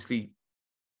 obviously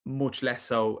much less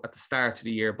so at the start of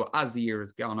the year, but as the year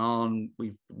has gone on,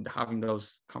 we've been having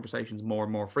those conversations more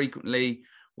and more frequently.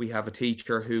 We have a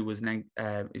teacher who is an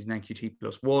NQT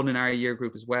 +1 in our year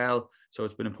group as well. So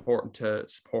it's been important to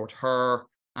support her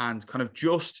and kind of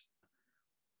just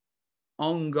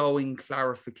ongoing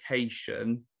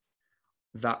clarification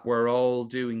that we're all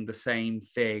doing the same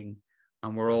thing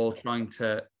and we're all trying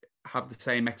to have the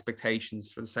same expectations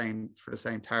for the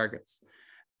same targets.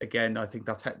 Again, I think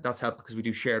that's helped because we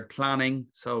do shared planning.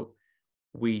 So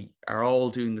we are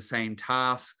all doing the same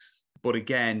tasks, but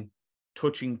again,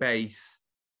 touching base,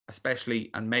 especially,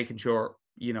 and making sure,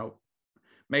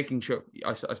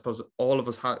 I suppose all of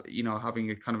us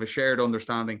having a kind of a shared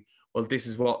understanding. Well, this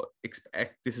is what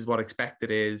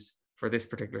expected is for this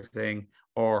particular thing,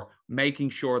 or making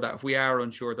sure that if we are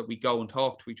unsure, that we go and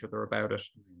talk to each other about it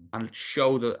and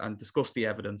and discuss the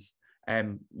evidence.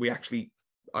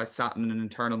 I sat in an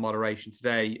internal moderation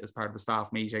today as part of a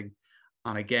staff meeting,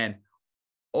 and again,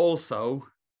 also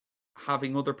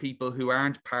having other people who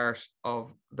aren't part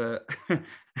of the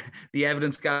the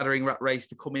evidence gathering rat race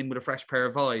to come in with a fresh pair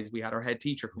of eyes. We had our head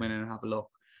teacher come in and have a look.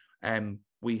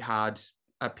 We had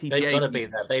a PPA. They've got to be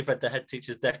there. They've read the head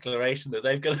teacher's declaration that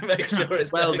they've got to make sure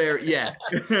it's well. There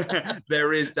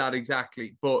is that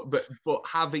exactly. But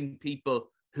having people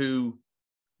who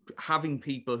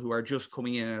are just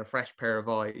coming in a fresh pair of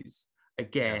eyes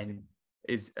again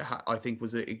is, I think,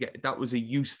 was a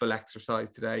useful exercise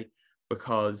today,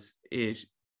 because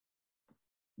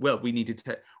we needed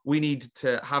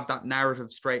to have that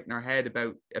narrative straight in our head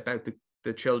about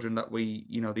the children that we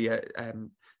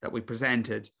that we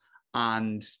presented,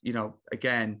 And, you know,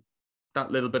 again,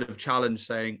 that little bit of challenge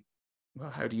saying, well,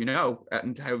 how do you know?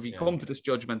 And how have you come to this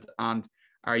judgment? And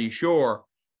are you sure?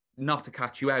 Not to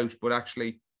catch you out, but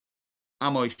actually,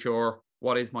 am I sure?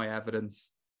 What is my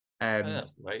evidence?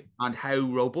 That's great. And how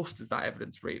robust is that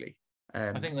evidence really?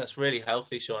 I think that's really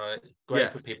healthy, Sean. It's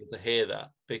great for people to hear that,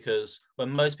 because when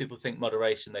most people think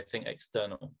moderation, they think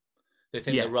external. They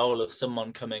think the role of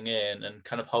someone coming in and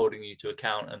kind of holding you to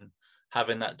account and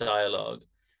having that dialogue.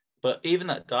 But even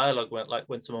that dialogue,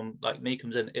 when someone like me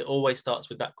comes in, it always starts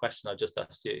with that question I just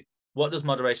asked you. What does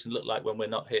moderation look like when we're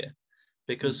not here?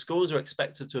 Because schools are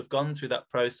expected to have gone through that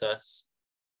process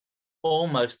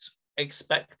almost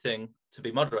expecting to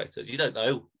be moderated. You don't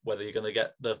know whether you're going to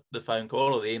get the phone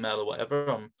call or the email or whatever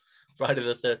on Friday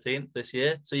the 13th this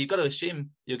year. So you've got to assume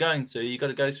you've got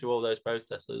to go through all those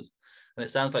processes. And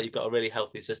it sounds like you've got a really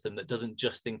healthy system that doesn't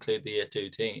just include the year 2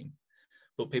 team,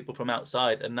 but people from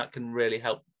outside. And that can really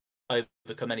help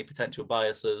overcome any potential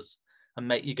biases and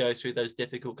make you go through those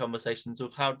difficult conversations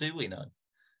of how do we know?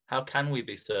 How can we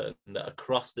be certain that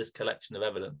across this collection of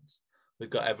evidence, we've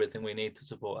got everything we need to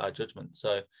support our judgment?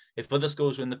 So if other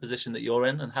schools are in the position that you're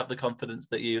in and have the confidence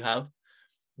that you have,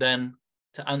 then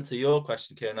to answer your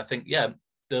question, Kieran, I think,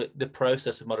 the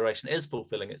process of moderation is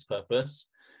fulfilling its purpose,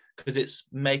 because it's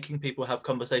making people have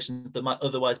conversations that might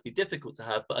otherwise be difficult to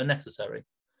have, but are necessary.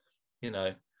 You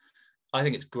know, I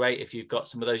think it's great if you've got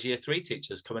some of those year 3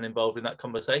 teachers coming involved in that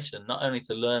conversation, not only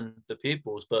to learn the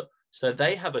pupils, but so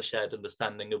they have a shared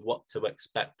understanding of what to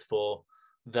expect for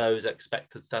those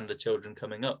expected standard children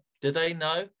coming up. Do they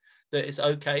know that it's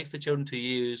okay for children to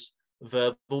use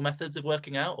verbal methods of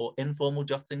working out or informal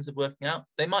jottings of working out?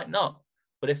 They might not,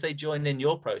 but if they join in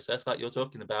your process, like you're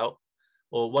talking about,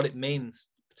 or what it means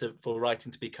for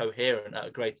writing to be coherent at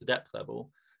a greater depth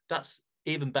level, that's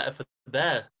even better for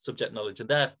their subject knowledge and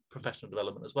their professional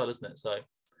development as well, isn't it? So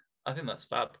I think that's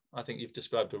fab. I think you've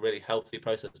described a really healthy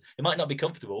process. It might not be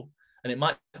comfortable and it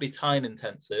might be time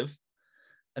intensive,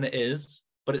 and it is,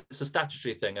 but it's a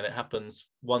statutory thing and it happens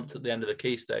once at the end of the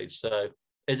key stage. So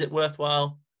is it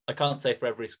worthwhile? I can't say for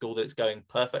every school that it's going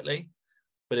perfectly,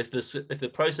 but if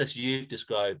the process you've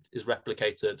described is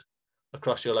replicated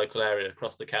across your local area,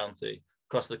 across the county,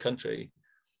 across the country,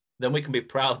 then we can be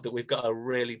proud that we've got a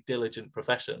really diligent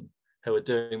profession who are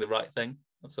doing the right thing.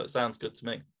 So it sounds good to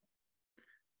me.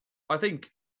 I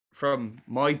think from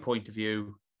my point of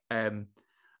view,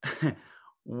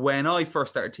 when I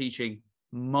first started teaching,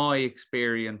 my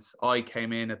experience, I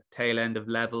came in at the tail end of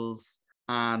levels,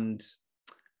 and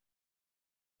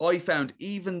I found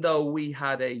even though we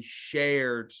had a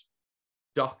shared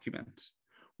document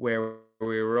where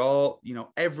we were all, you know,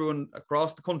 everyone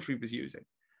across the country was using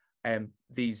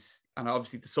these, and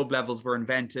obviously the sub-levels were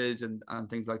invented and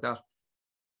things like that.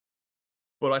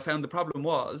 But I found the problem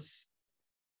was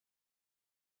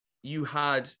you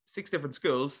had 6 different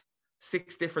schools,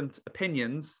 6 different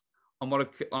opinions on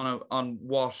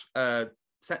what a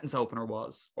sentence opener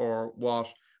was, or what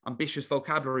ambitious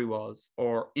vocabulary was,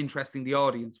 or interesting the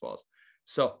audience was.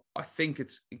 So I think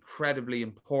it's incredibly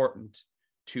important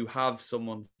to have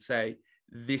someone say,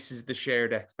 this is the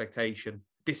shared expectation,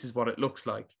 this is what it looks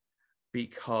like,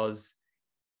 because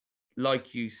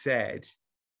like you said,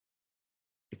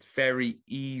 it's very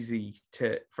easy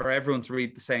for everyone to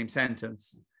read the same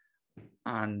sentence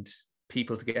and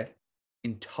people to get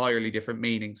entirely different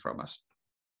meanings from it.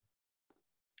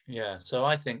 Yeah, so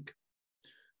I think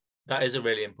that is a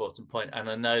really important point. And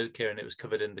I know, Kieran, it was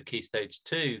covered in the Key Stage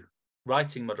 2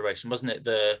 writing moderation, wasn't it?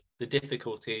 The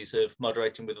difficulties of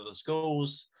moderating with other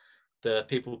schools, the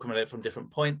people coming in from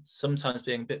different points, sometimes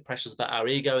being a bit precious about our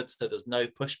ego, so there's no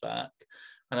pushback.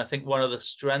 And I think one of the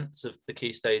strengths of the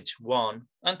Key Stage 1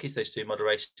 and Key Stage 2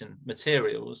 moderation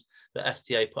materials that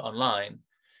STA put online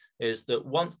is that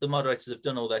once the moderators have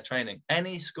done all their training,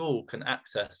 any school can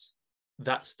access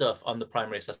that stuff on the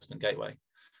Primary Assessment Gateway.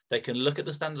 They can look at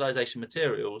the standardization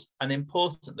materials and,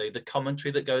 importantly, the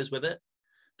commentary that goes with it,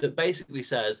 that basically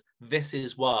says, this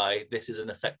is why this is an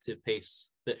effective piece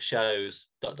that shows ...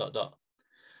 And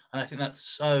I think that's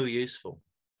so useful.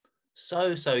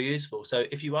 So useful. So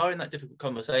if you are in that difficult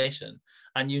conversation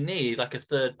and you need like a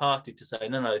third party to say,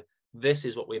 no, this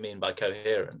is what we mean by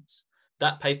coherence,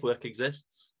 that paperwork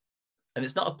exists. And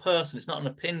it's not a person, it's not an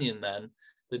opinion then.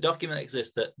 The document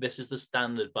exists that this is the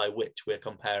standard by which we're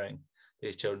comparing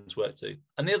these children's work to.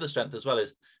 And the other strength as well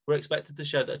is we're expected to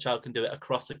show that a child can do it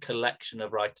across a collection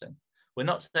of writing. We're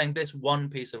not saying this one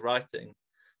piece of writing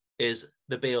is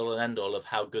the be all and end all of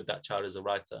how good that child is a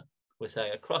writer. We're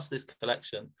saying across this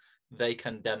collection, they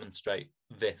can demonstrate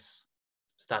this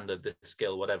standard, this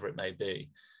skill, whatever it may be.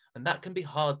 And that can be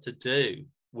hard to do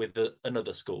with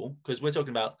another school, because we're talking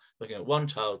about looking at one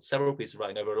child, several pieces of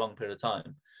writing over a long period of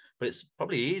time, but it's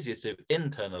probably easier to do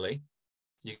internally.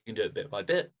 You can do it bit by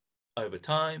bit over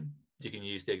time. You can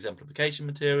use the exemplification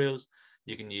materials.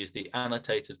 You can use the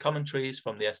annotated commentaries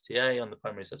from the STA on the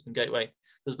Primary Assessment Gateway.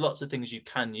 There's lots of things you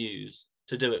can use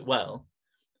to do it well.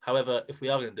 However, if we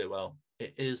are going to do it well,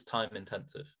 it is time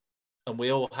intensive. And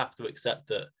we all have to accept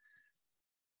that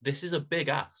this is a big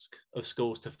ask of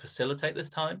schools to facilitate this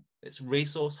time. It's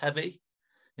resource heavy.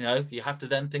 You know, you have to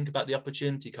then think about the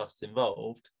opportunity costs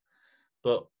involved.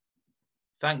 But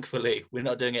thankfully, we're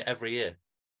not doing it every year.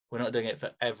 We're not doing it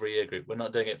for every year group. We're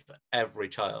not doing it for every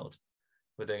child.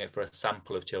 We're doing it for a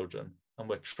sample of children. And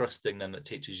we're trusting then that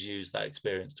teachers use that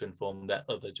experience to inform their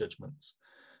other judgments.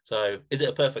 So is it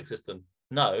a perfect system?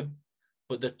 No,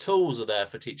 but the tools are there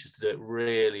for teachers to do it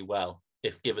really well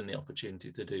if given the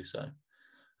opportunity to do so.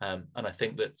 And I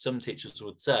think that some teachers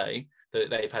would say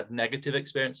that they've had negative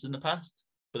experiences in the past,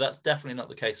 but that's definitely not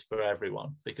the case for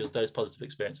everyone, because those positive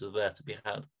experiences are there to be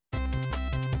had.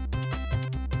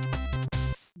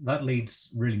 That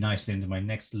leads really nicely into my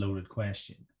next loaded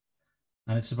question.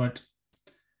 And it's about,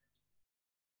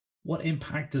 what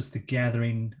impact does the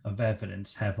gathering of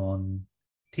evidence have on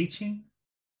teaching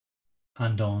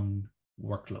and on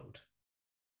workload?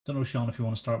 Don't know, Sean, if you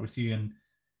want to start with you and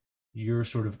your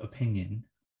sort of opinion,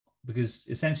 because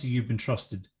essentially you've been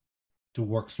trusted to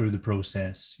work through the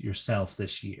process yourself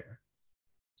this year.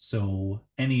 So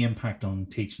any impact on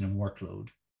teaching and workload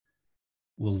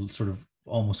will sort of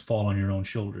almost fall on your own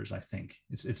shoulders, I think.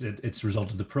 It's a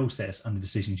result of the process and the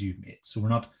decisions you've made. So we're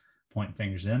not pointing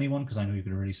fingers at anyone, because I know you've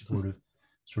been a really supportive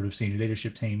sort of senior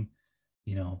leadership team,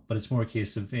 you know, but it's more a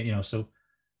case of, you know, so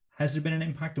has there been an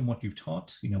impact on what you've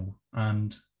taught, you know,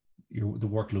 and the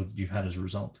workload that you've had as a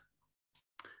result?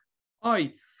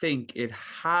 I think it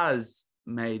has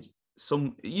made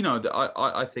some, you know,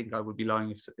 I think I would be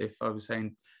lying if I was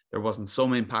saying there wasn't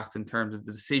some impact in terms of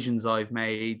the decisions I've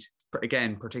made,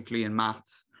 again, particularly in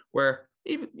maths, where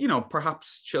even, you know,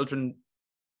 perhaps children,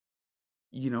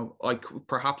 you know, I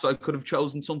could have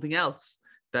chosen something else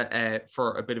that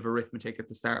for a bit of arithmetic at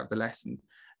the start of the lesson.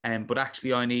 But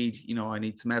actually I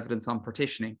need some evidence on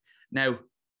partitioning. Now,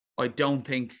 I don't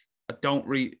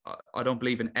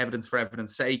believe in evidence for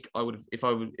evidence sake.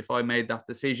 If I made that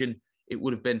decision, it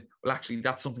would have been, well, actually,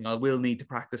 that's something I will need to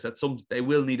practice they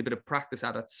will need a bit of practice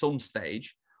at some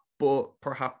stage, but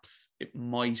perhaps it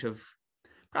might have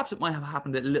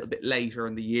happened a little bit later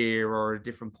in the year, or a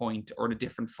different point, or in a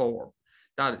different form.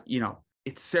 That, you know,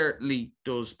 it certainly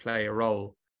does play a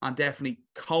role. And definitely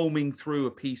combing through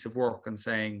a piece of work and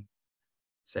saying,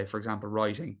 say, for example,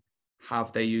 writing,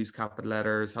 have they used capital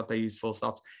letters? Have they used full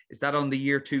stops? Is that on the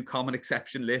year 2 common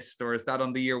exception list, or is that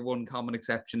on the year 1 common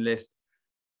exception list?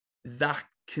 That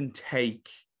can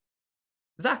take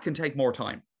more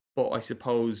time. But I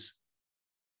suppose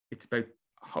it's about,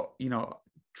 you know,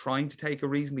 trying to take a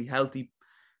reasonably healthy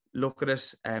look at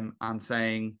it, and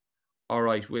saying, all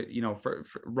right, you know, for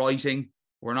writing,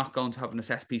 we're not going to have an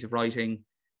assessed piece of writing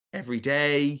every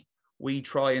day. We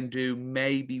try and do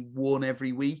maybe one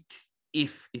every week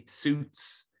if it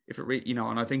suits, you know,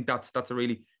 and I think that's a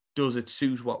really, does it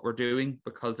suit what we're doing?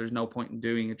 Because there's no point in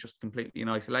doing it just completely in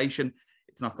isolation.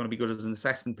 It's not going to be good as an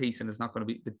assessment piece, and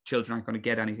the children aren't going to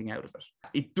get anything out of it.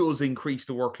 It does increase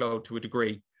the workload to a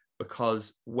degree,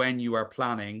 because when you are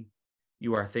planning,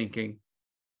 you are thinking,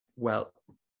 well,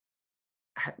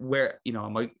 where, you know,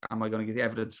 am I going to get the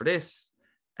evidence for this?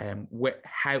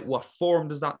 What form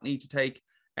does that need to take?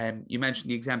 You mentioned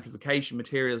the exemplification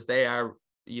materials. They are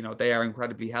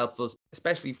incredibly helpful,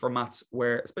 especially for maths,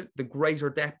 where the greater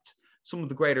depth, some of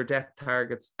the greater depth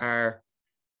targets are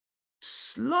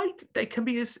they can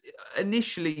be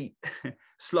initially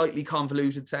slightly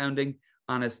convoluted sounding,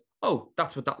 and as, oh,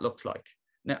 that's what that looks like.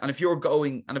 Now, and if you're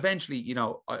going, and eventually, you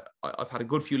know, I've had a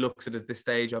good few looks at it at this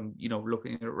stage. I'm, you know,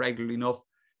 looking at it regularly enough,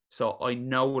 so I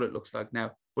know what it looks like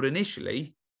now. But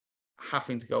initially,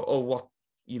 having to go, oh, what,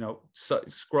 you know,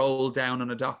 scroll down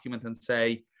on a document and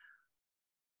say,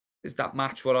 does that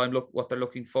match what they're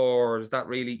looking for? Or is that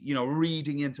really, you know,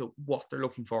 reading into what they're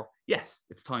looking for? Yes,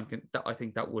 it's time. I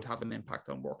think that would have an impact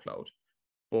on workload.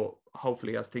 But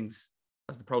hopefully, as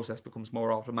the process becomes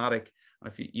more automatic,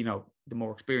 and if you know, the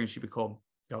more experienced you become,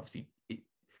 obviously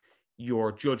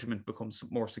your judgment becomes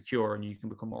more secure, and you can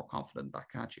become more confident in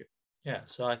that, can't you? Yeah,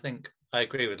 so I think I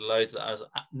agree with loads that I was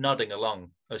nodding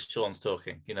along as Sean's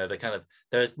talking. You know,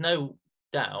 there is no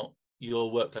doubt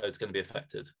your workload is going to be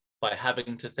affected by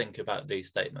having to think about these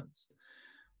statements.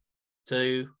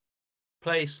 To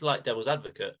play slight devil's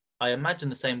advocate, I imagine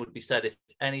the same would be said if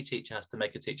any teacher has to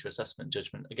make a teacher assessment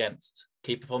judgment against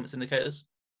key performance indicators.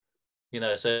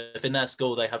 So if in their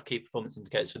school they have key performance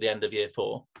indicators for the end of year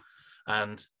 4,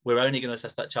 and we're only going to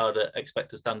assess that child at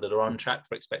expected standard or on track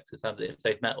for expected standard if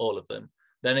they've met all of them,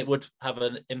 then it would have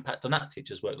an impact on that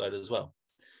teacher's workload as well.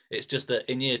 It's just that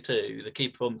in year 2, the key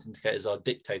performance indicators are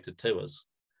dictated to us,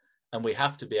 and we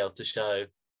have to be able to show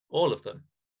all of them.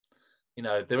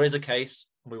 There is a case,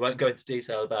 we won't go into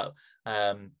detail about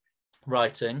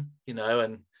writing,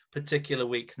 and particular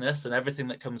weakness and everything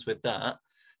that comes with that.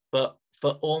 But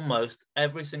for almost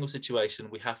every single situation,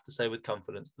 we have to say with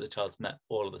confidence that the child's met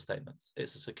all of the statements.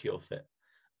 It's a secure fit.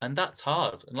 And that's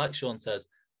hard. And like Sean says,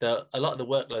 a lot of the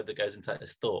workload that goes into that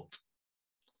is thought.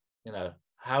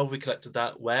 How have we collected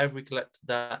that? Where have we collected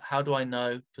that? How do I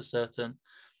know for certain?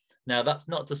 Now, that's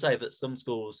not to say that some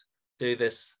schools do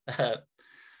this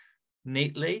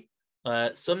neatly.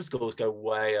 Some schools go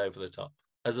way over the top.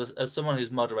 As someone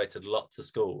who's moderated lots of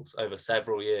schools over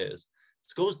several years,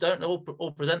 schools don't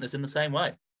all present this in the same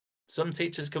way. Some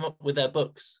teachers come up with their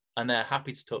books and they're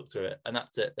happy to talk through it, and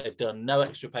that's it. They've done no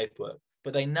extra paperwork,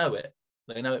 but they know it.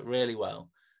 They know it really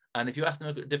well. And if you ask them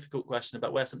a difficult question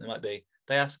about where something might be,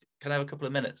 they ask, can I have a couple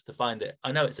of minutes to find it?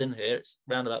 I know it's in here, it's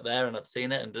round about there, and I've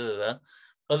seen it, and da-da-da.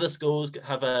 Other schools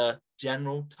have a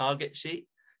general target sheet,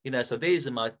 so these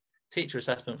are my teacher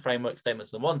assessment framework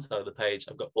statements on one side of the page.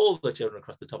 I've got all the children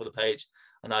across the top of the page,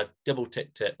 and I've double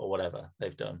ticked it or whatever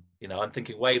they've done. I'm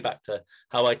thinking way back to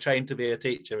how I trained to be a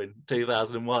teacher in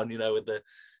 2001, with the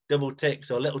double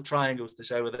ticks or little triangles to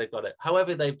show where they've got it.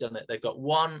 However they've done it, they've got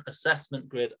one assessment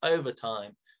grid over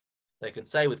time. They can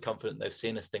say with confidence they've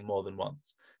seen this thing more than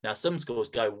once. Now, some schools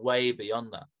go way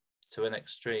beyond that to an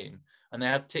extreme, and they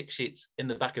have tick sheets in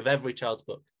the back of every child's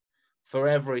book for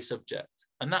every subject.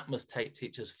 And that must take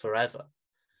teachers forever.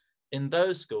 In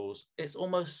those schools, it's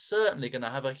almost certainly going to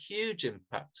have a huge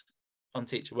impact on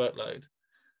teacher workload.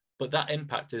 But that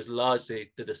impact is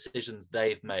largely the decisions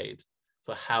they've made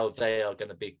for how they are going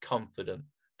to be confident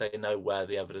they know where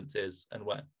the evidence is and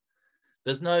when.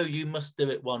 There's no, you must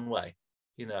do it one way.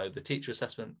 The teacher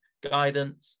assessment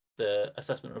guidance, the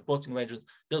assessment reporting arrangements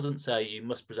doesn't say you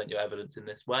must present your evidence in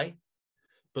this way.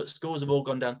 But schools have all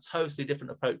gone down totally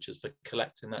different approaches for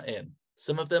collecting that in.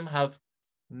 Some of them have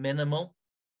minimal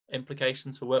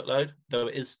implications for workload, though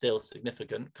it is still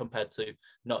significant compared to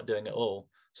not doing it all.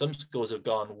 Some schools have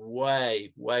gone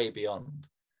way, way beyond.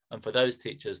 And for those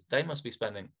teachers, they must be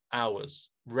spending hours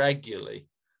regularly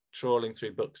trawling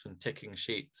through books and ticking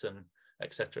sheets and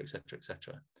et cetera, et cetera, et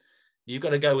cetera. You've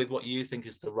got to go with what you think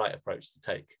is the right approach to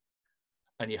take.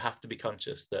 And you have to be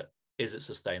conscious that, is it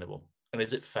sustainable? And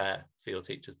is it fair for your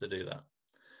teachers to do that?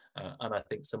 And I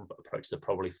think some approaches are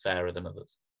probably fairer than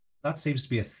others. That seems to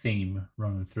be a theme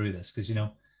running through this, because,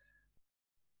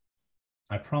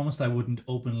 I promised I wouldn't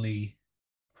openly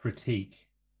critique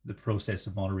the process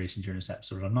of moderation during this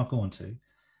episode. I'm not going to.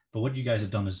 But what you guys have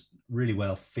done is really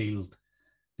well field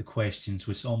the questions,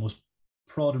 which almost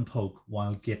prod and poke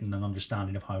while getting an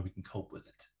understanding of how we can cope with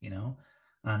it,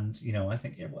 And, I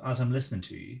think as I'm listening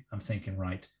to you, I'm thinking,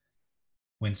 right,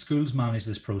 when schools manage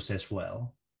this process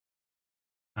well,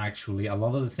 actually, a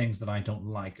lot of the things that I don't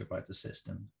like about the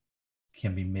system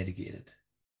can be mitigated.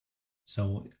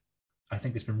 So I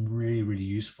think it's been really, really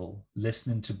useful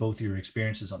listening to both of your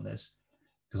experiences on this,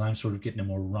 because I'm sort of getting a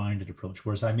more rounded approach,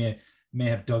 whereas I may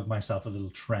have dug myself a little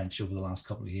trench over the last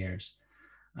couple of years.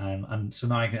 And so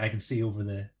now I can see over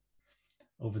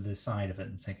the side of it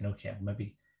and thinking, okay,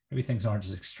 maybe things aren't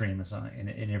as extreme as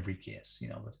in every case,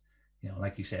 but,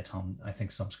 like you said, Tom, I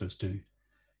think some schools do,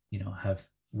 have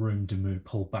room to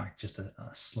pull back just a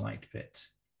slight bit.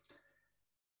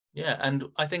 Yeah, and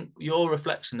I think your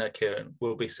reflection there, Kieran,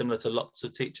 will be similar to lots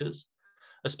of teachers,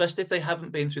 especially if they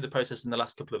haven't been through the process in the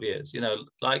last couple of years.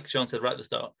 Like Sean said right at the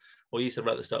start, or you said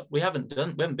right at the start, we haven't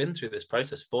been through this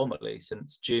process formally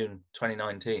since June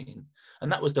 2019,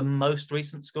 and that was the most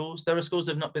recent schools. There are schools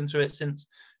that have not been through it since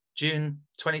June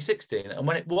 2016, and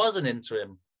when it was an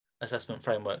interim assessment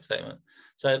framework statement.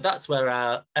 So that's where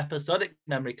our episodic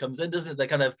memory comes in, doesn't it? The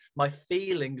kind of my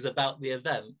feelings about the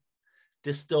event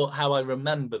distort how I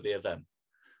remember the event.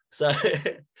 So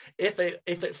if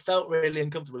it felt really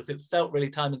uncomfortable, if it felt really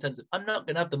time intensive, I'm not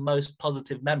going to have the most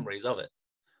positive memories of it.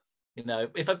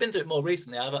 If I've been through it more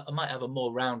recently, I might have a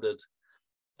more rounded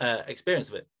experience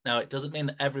of it. Now, it doesn't mean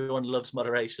that everyone loves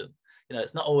moderation.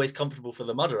 It's not always comfortable for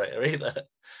the moderator either.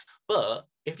 But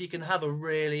if you can have a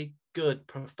really good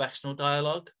professional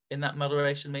dialogue in that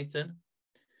moderation meeting,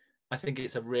 I think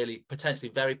it's a really potentially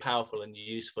very powerful and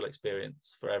useful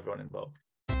experience for everyone involved.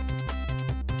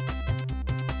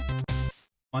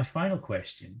 My final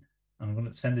question, and I'm going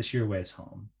to send this your way,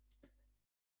 Tom.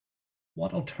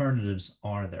 What alternatives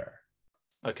are there?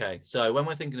 Okay, so when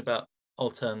we're thinking about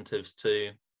alternatives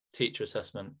to teacher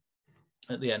assessment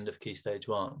at the end of Key Stage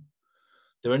 1.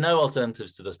 There are no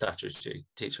alternatives to the statutory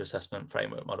teacher assessment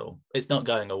framework model. It's not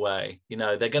going away. You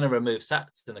know, they're going to remove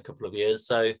SATs in a couple of years.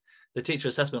 So the teacher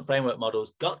assessment framework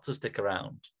model's got to stick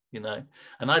around, you know.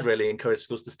 And I'd really encourage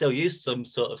schools to still use some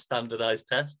sort of standardized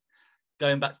test.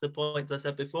 Going back to the points I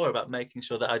said before about making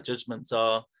sure that our judgments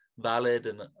are valid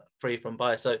and free from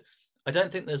bias. So I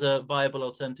don't think there's a viable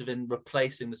alternative in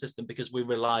replacing the system, because we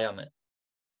rely on it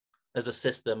as a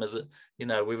system,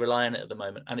 we rely on it at the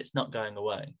moment, and it's not going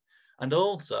away. And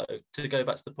also, to go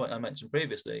back to the point I mentioned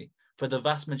previously, for the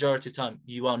vast majority of time,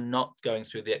 you are not going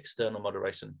through the external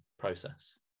moderation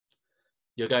process.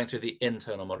 You're going through the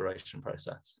internal moderation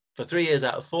process for 3 years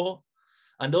out of 4,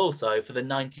 and also for the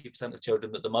 90% of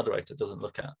children that the moderator doesn't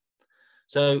look at.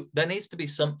 So there needs to be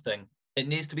something. It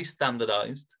needs to be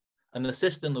standardized, and the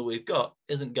system that we've got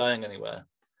isn't going anywhere.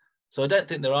 So I don't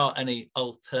think there are any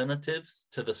alternatives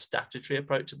to the statutory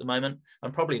approach at the moment,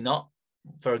 and probably not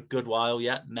for a good while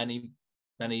yet, many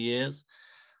years.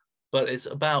 But it's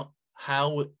about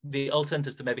how the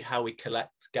alternative to maybe how we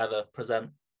collect, gather, present,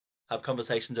 have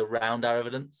conversations around our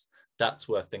evidence. That's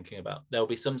worth thinking about. There will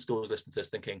be some schools listening to this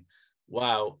thinking,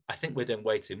 wow, I think we're doing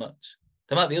way too much.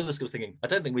 There might be other schools thinking, I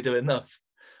don't think we do enough.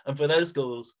 And for those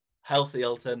schools, healthy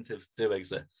alternatives do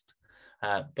exist.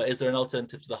 But is there an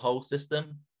alternative to the whole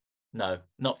system? No,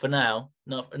 not for now,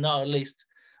 not at least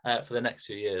for the next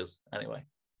few years anyway.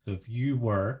 So if you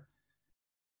were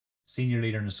senior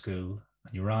leader in a school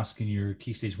and you were asking your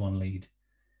Key Stage 1 lead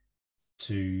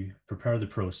to prepare the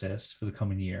process for the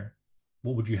coming year,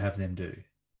 what would you have them do?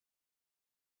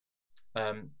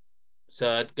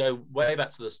 So I'd go way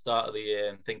back to the start of the year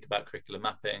and think about curriculum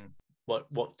mapping.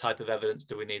 What type of evidence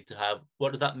do we need to have?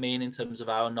 What does that mean in terms of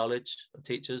our knowledge of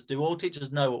teachers? Do all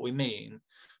teachers know what we mean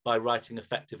by writing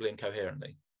effectively and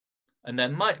coherently? And there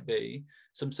might be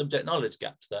some subject knowledge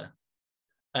gaps there.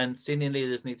 And senior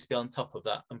leaders need to be on top of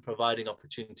that and providing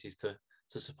opportunities to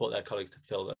support their colleagues to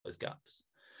fill those gaps.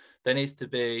 There needs to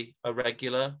be a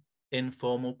regular,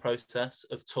 informal process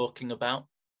of talking about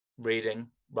reading,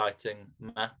 writing,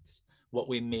 maths, what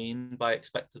we mean by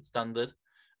expected standard,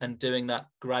 and doing that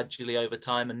gradually over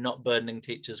time and not burdening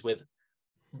teachers with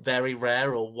very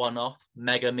rare or one-off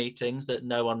mega meetings that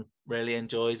no one really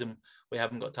enjoys and we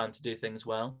haven't got time to do things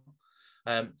well.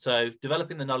 So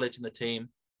developing the knowledge in the team,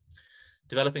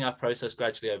 developing our process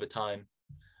gradually over time,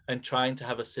 and trying to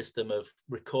have a system of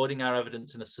recording our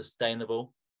evidence in a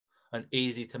sustainable and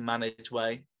easy to manage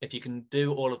way. If you can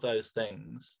do all of those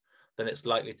things, then it's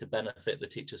likely to benefit the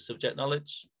teacher's subject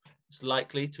knowledge. It's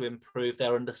likely to improve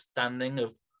their understanding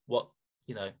of what,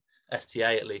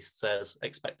 STA at least says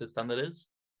expected standard is.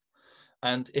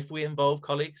 And if we involve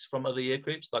colleagues from other year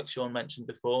groups, like Sean mentioned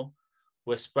before,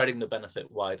 we're spreading the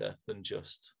benefit wider than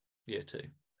just year 2.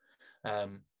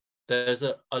 There's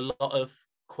a lot of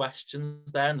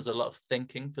questions there, and there's a lot of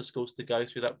thinking for schools to go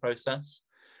through that process.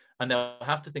 And they'll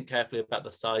have to think carefully about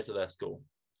the size of their school,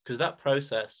 because that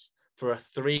process for a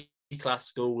 3-class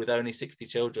school with only 60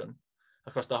 children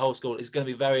across the whole school is going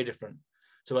to be very different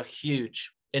to a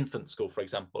huge infant school, for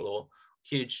example, or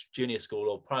huge junior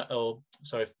school, or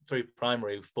through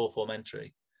primary, 4 form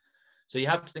entry. So you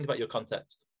have to think about your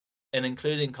context, and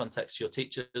including context, your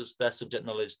teachers, their subject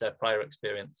knowledge, their prior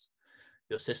experience,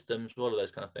 your systems, all of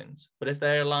those kind of things. But if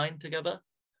they're aligned together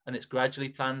and it's gradually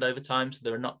planned over time, so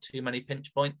there are not too many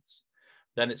pinch points,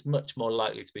 then it's much more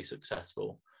likely to be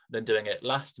successful than doing it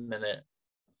last minute,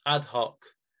 ad hoc,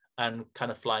 and kind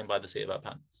of flying by the seat of our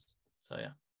pants. So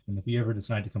yeah. And if you ever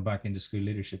decide to come back into school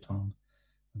leadership, Tom,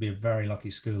 it'll be a very lucky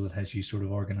school that has you sort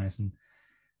of organising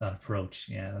that approach.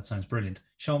 Yeah, that sounds brilliant.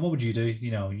 Sean, what would you do?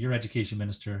 You're education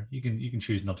minister. You can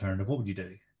choose an alternative. What would you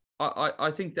do? I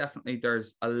think definitely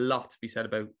there's a lot to be said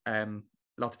about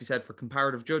for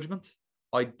comparative judgment.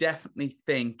 I definitely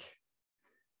think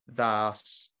that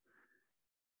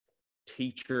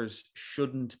teachers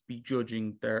shouldn't be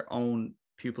judging their own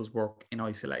pupils' work in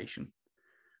isolation,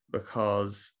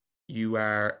 because you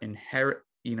are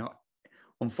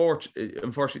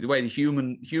unfortunately the way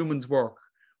the humans work,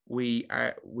 we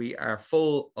are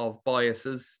full of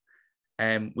biases,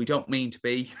 and we don't mean to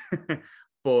be,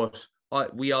 but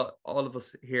all of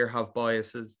us here have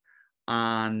biases,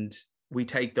 and we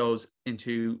take those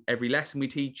into every lesson we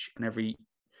teach and every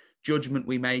judgment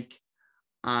we make.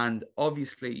 And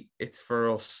obviously it's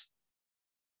for us,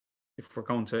 if we're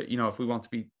going to, if we want to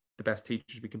be the best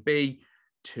teachers we can be,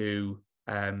 to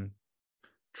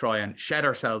try and shed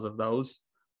ourselves of those.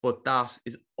 But that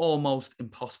is almost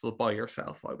impossible by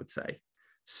yourself, I would say.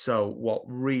 So what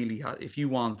really, if you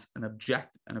want an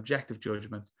objective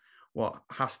judgment, what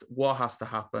has to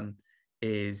happen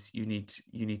is you need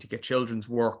to get children's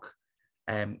work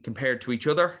compared to each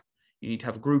other. You need to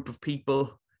have a group of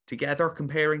people together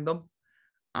comparing them,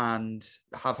 and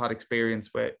have had experience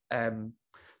with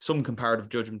some comparative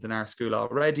judgment in our school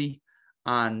already.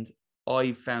 And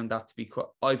I found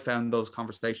those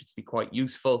conversations to be quite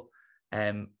useful,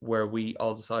 where we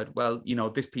all decide, well,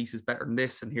 this piece is better than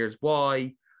this, and here's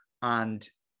why, and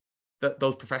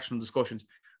those professional discussions.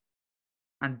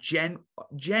 And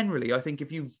generally, I think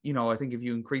if you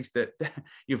increase that,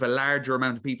 you have a larger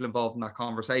amount of people involved in that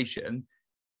conversation,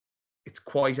 it's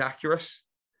quite accurate.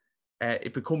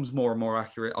 It becomes more and more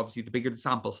accurate, obviously, the bigger the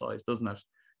sample size, doesn't it?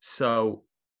 So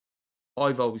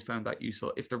I've always found that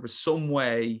useful. If there was some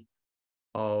way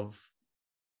of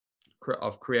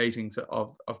creating,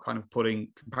 of kind of putting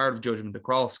comparative judgment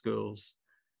across schools,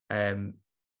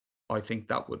 I think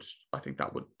that would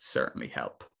certainly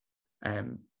help.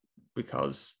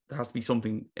 Because there has to be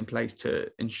something in place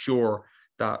to ensure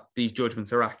that these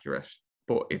judgments are accurate.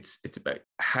 But it's about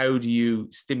how do you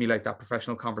stimulate that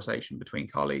professional conversation between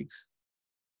colleagues.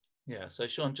 Yeah. So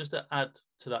Sean, just to add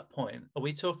to that point, are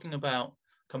we talking about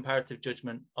comparative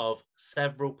judgment of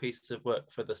several pieces of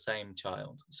work for the same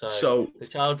child? So the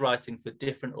child writing for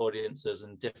different audiences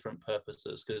and different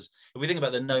purposes. Because if we think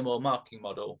about the no more marking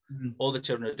model, all the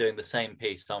children are doing the same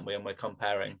piece, aren't we? And we're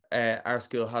comparing. Our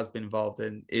school has been involved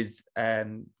in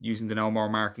using the no more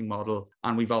marking model,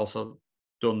 and we've also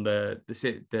done the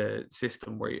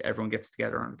system where everyone gets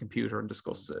together on a computer and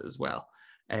discusses it as well.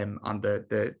 And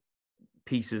the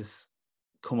pieces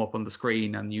come up on the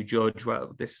screen, and you judge,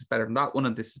 well, this is better than that one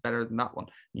and this is better than that one.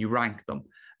 You rank them.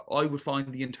 I would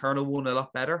find the internal one a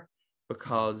lot better,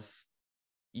 because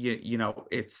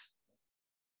it's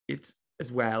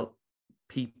as well,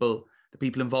 the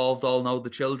people involved all know the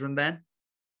children then.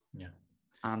 Yeah.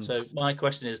 And so my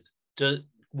question is,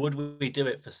 would we do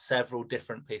it for several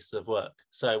different pieces of work?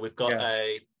 So we've got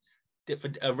a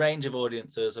range of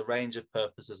audiences, a range of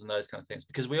purposes, and those kind of things.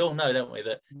 Because we all know, don't we,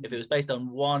 that if it was based on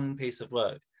one piece of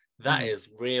work, that is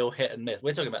real hit and miss.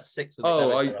 We're talking about 6 of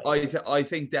the I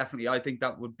think definitely. I think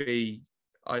that would be.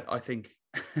 I think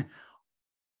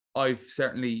I've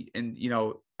certainly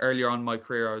earlier on in my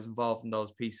career, I was involved in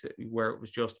those pieces where it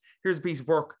was just, here's a piece of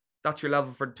work, that's your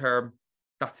level for the term,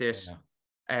 that's it,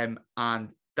 and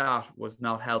that was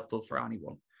not helpful for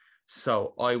anyone.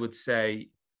 So I would say.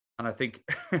 And I think,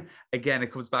 again,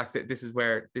 it comes back to this is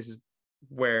where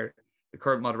the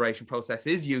current moderation process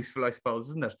is useful, I suppose,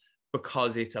 isn't it?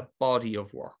 Because it's a body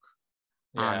of work.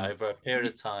 Yeah, over a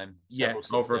period of time.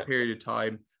 Over a period of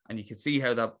time. And you can see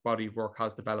how that body of work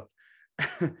has developed.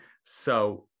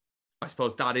 So I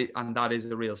suppose that is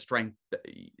a real strength.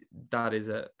 That is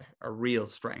a real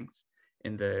strength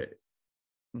in the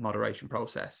moderation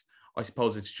process. I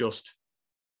suppose it's just,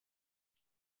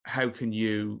 how can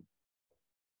you...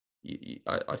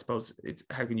 I suppose it's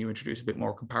how can you introduce a bit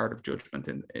more comparative judgment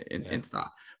into that,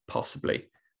 possibly.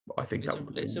 I think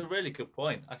it's a really good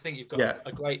point. I think you've got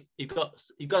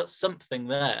you've got something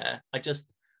there.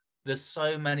 There's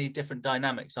so many different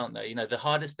dynamics, aren't there? The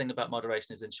hardest thing about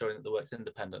moderation is ensuring that the work's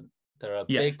independent. There are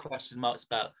big question marks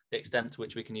about the extent to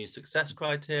which we can use success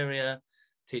criteria,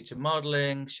 teacher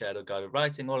modeling, shared or guided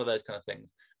writing, all of those kind of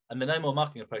things. And the no more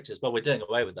marking approaches, well, we're doing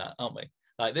away with that, aren't we?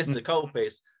 Like, this is a cold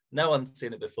piece. No one's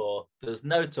seen it before. There's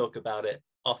no talk about it.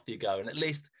 Off you go. And at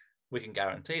least we can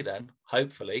guarantee then,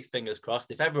 hopefully, fingers crossed,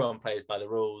 if everyone plays by the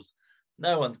rules,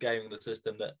 no one's gaming the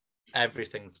system, that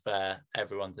everything's fair,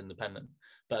 everyone's independent.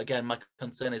 But again, my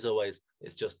concern is always,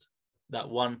 it's just that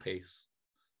one piece,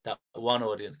 that one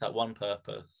audience, that one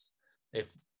purpose.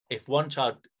 If one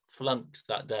child flunks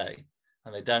that day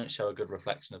and they don't show a good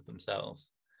reflection of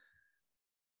themselves,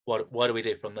 what do we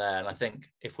do from there? And I think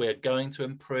if we're going to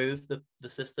improve the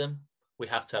system, we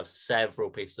have to have several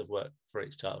pieces of work for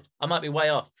each child. I might be way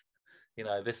off.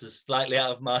 This is slightly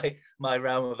out of my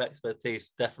realm of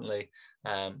expertise, definitely.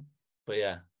 But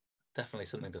yeah, definitely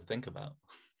something to think about.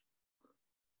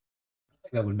 I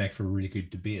think that would make for a really good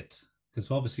debate,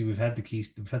 because obviously we've had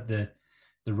the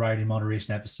writing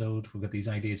moderation episode. We've got these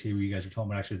ideas here where you guys are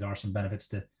talking about, actually there are some benefits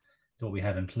to what we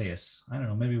have in place. I don't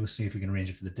know, maybe we'll see if we can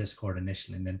arrange it for the Discord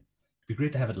initially, and then it'd be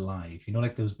great to have it live.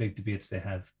 Like those big debates they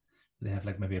have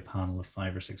like maybe a panel of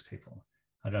 5 or 6 people.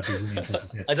 I'd be really interested to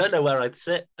see it. I don't know where I'd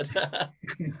sit.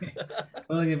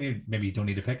 Well, maybe you don't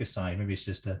need to pick a side. Maybe it's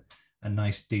just a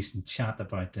nice, decent chat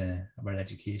about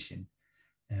education.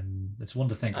 It's one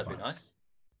to think That'd about.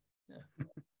 Be nice.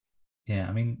 Yeah.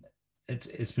 I mean,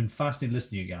 it's been fascinating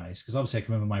listening to you guys, because obviously I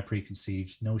can remember my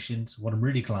preconceived notions. What I'm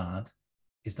really glad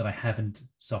is that I haven't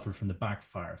suffered from the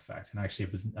backfire effect. And actually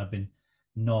I've been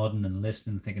nodding and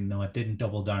listening, thinking, no, I didn't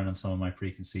double down on some of my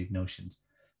preconceived notions.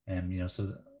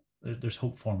 So there's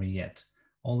hope for me yet.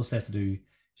 All that's left to do,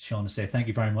 Sean, is say thank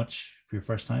you very much for your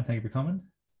first time. Thank you for coming.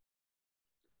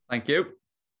 Thank you.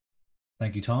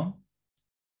 Thank you, Tom.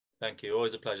 Thank you.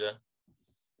 Always a pleasure.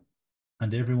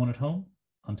 And everyone at home,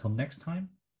 until next time,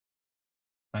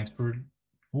 thanks for...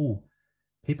 Oh,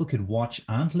 people could watch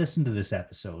and listen to this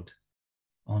episode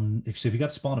if you got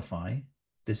Spotify,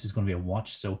 this is going to be a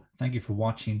watch. So thank you for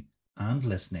watching and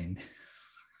listening.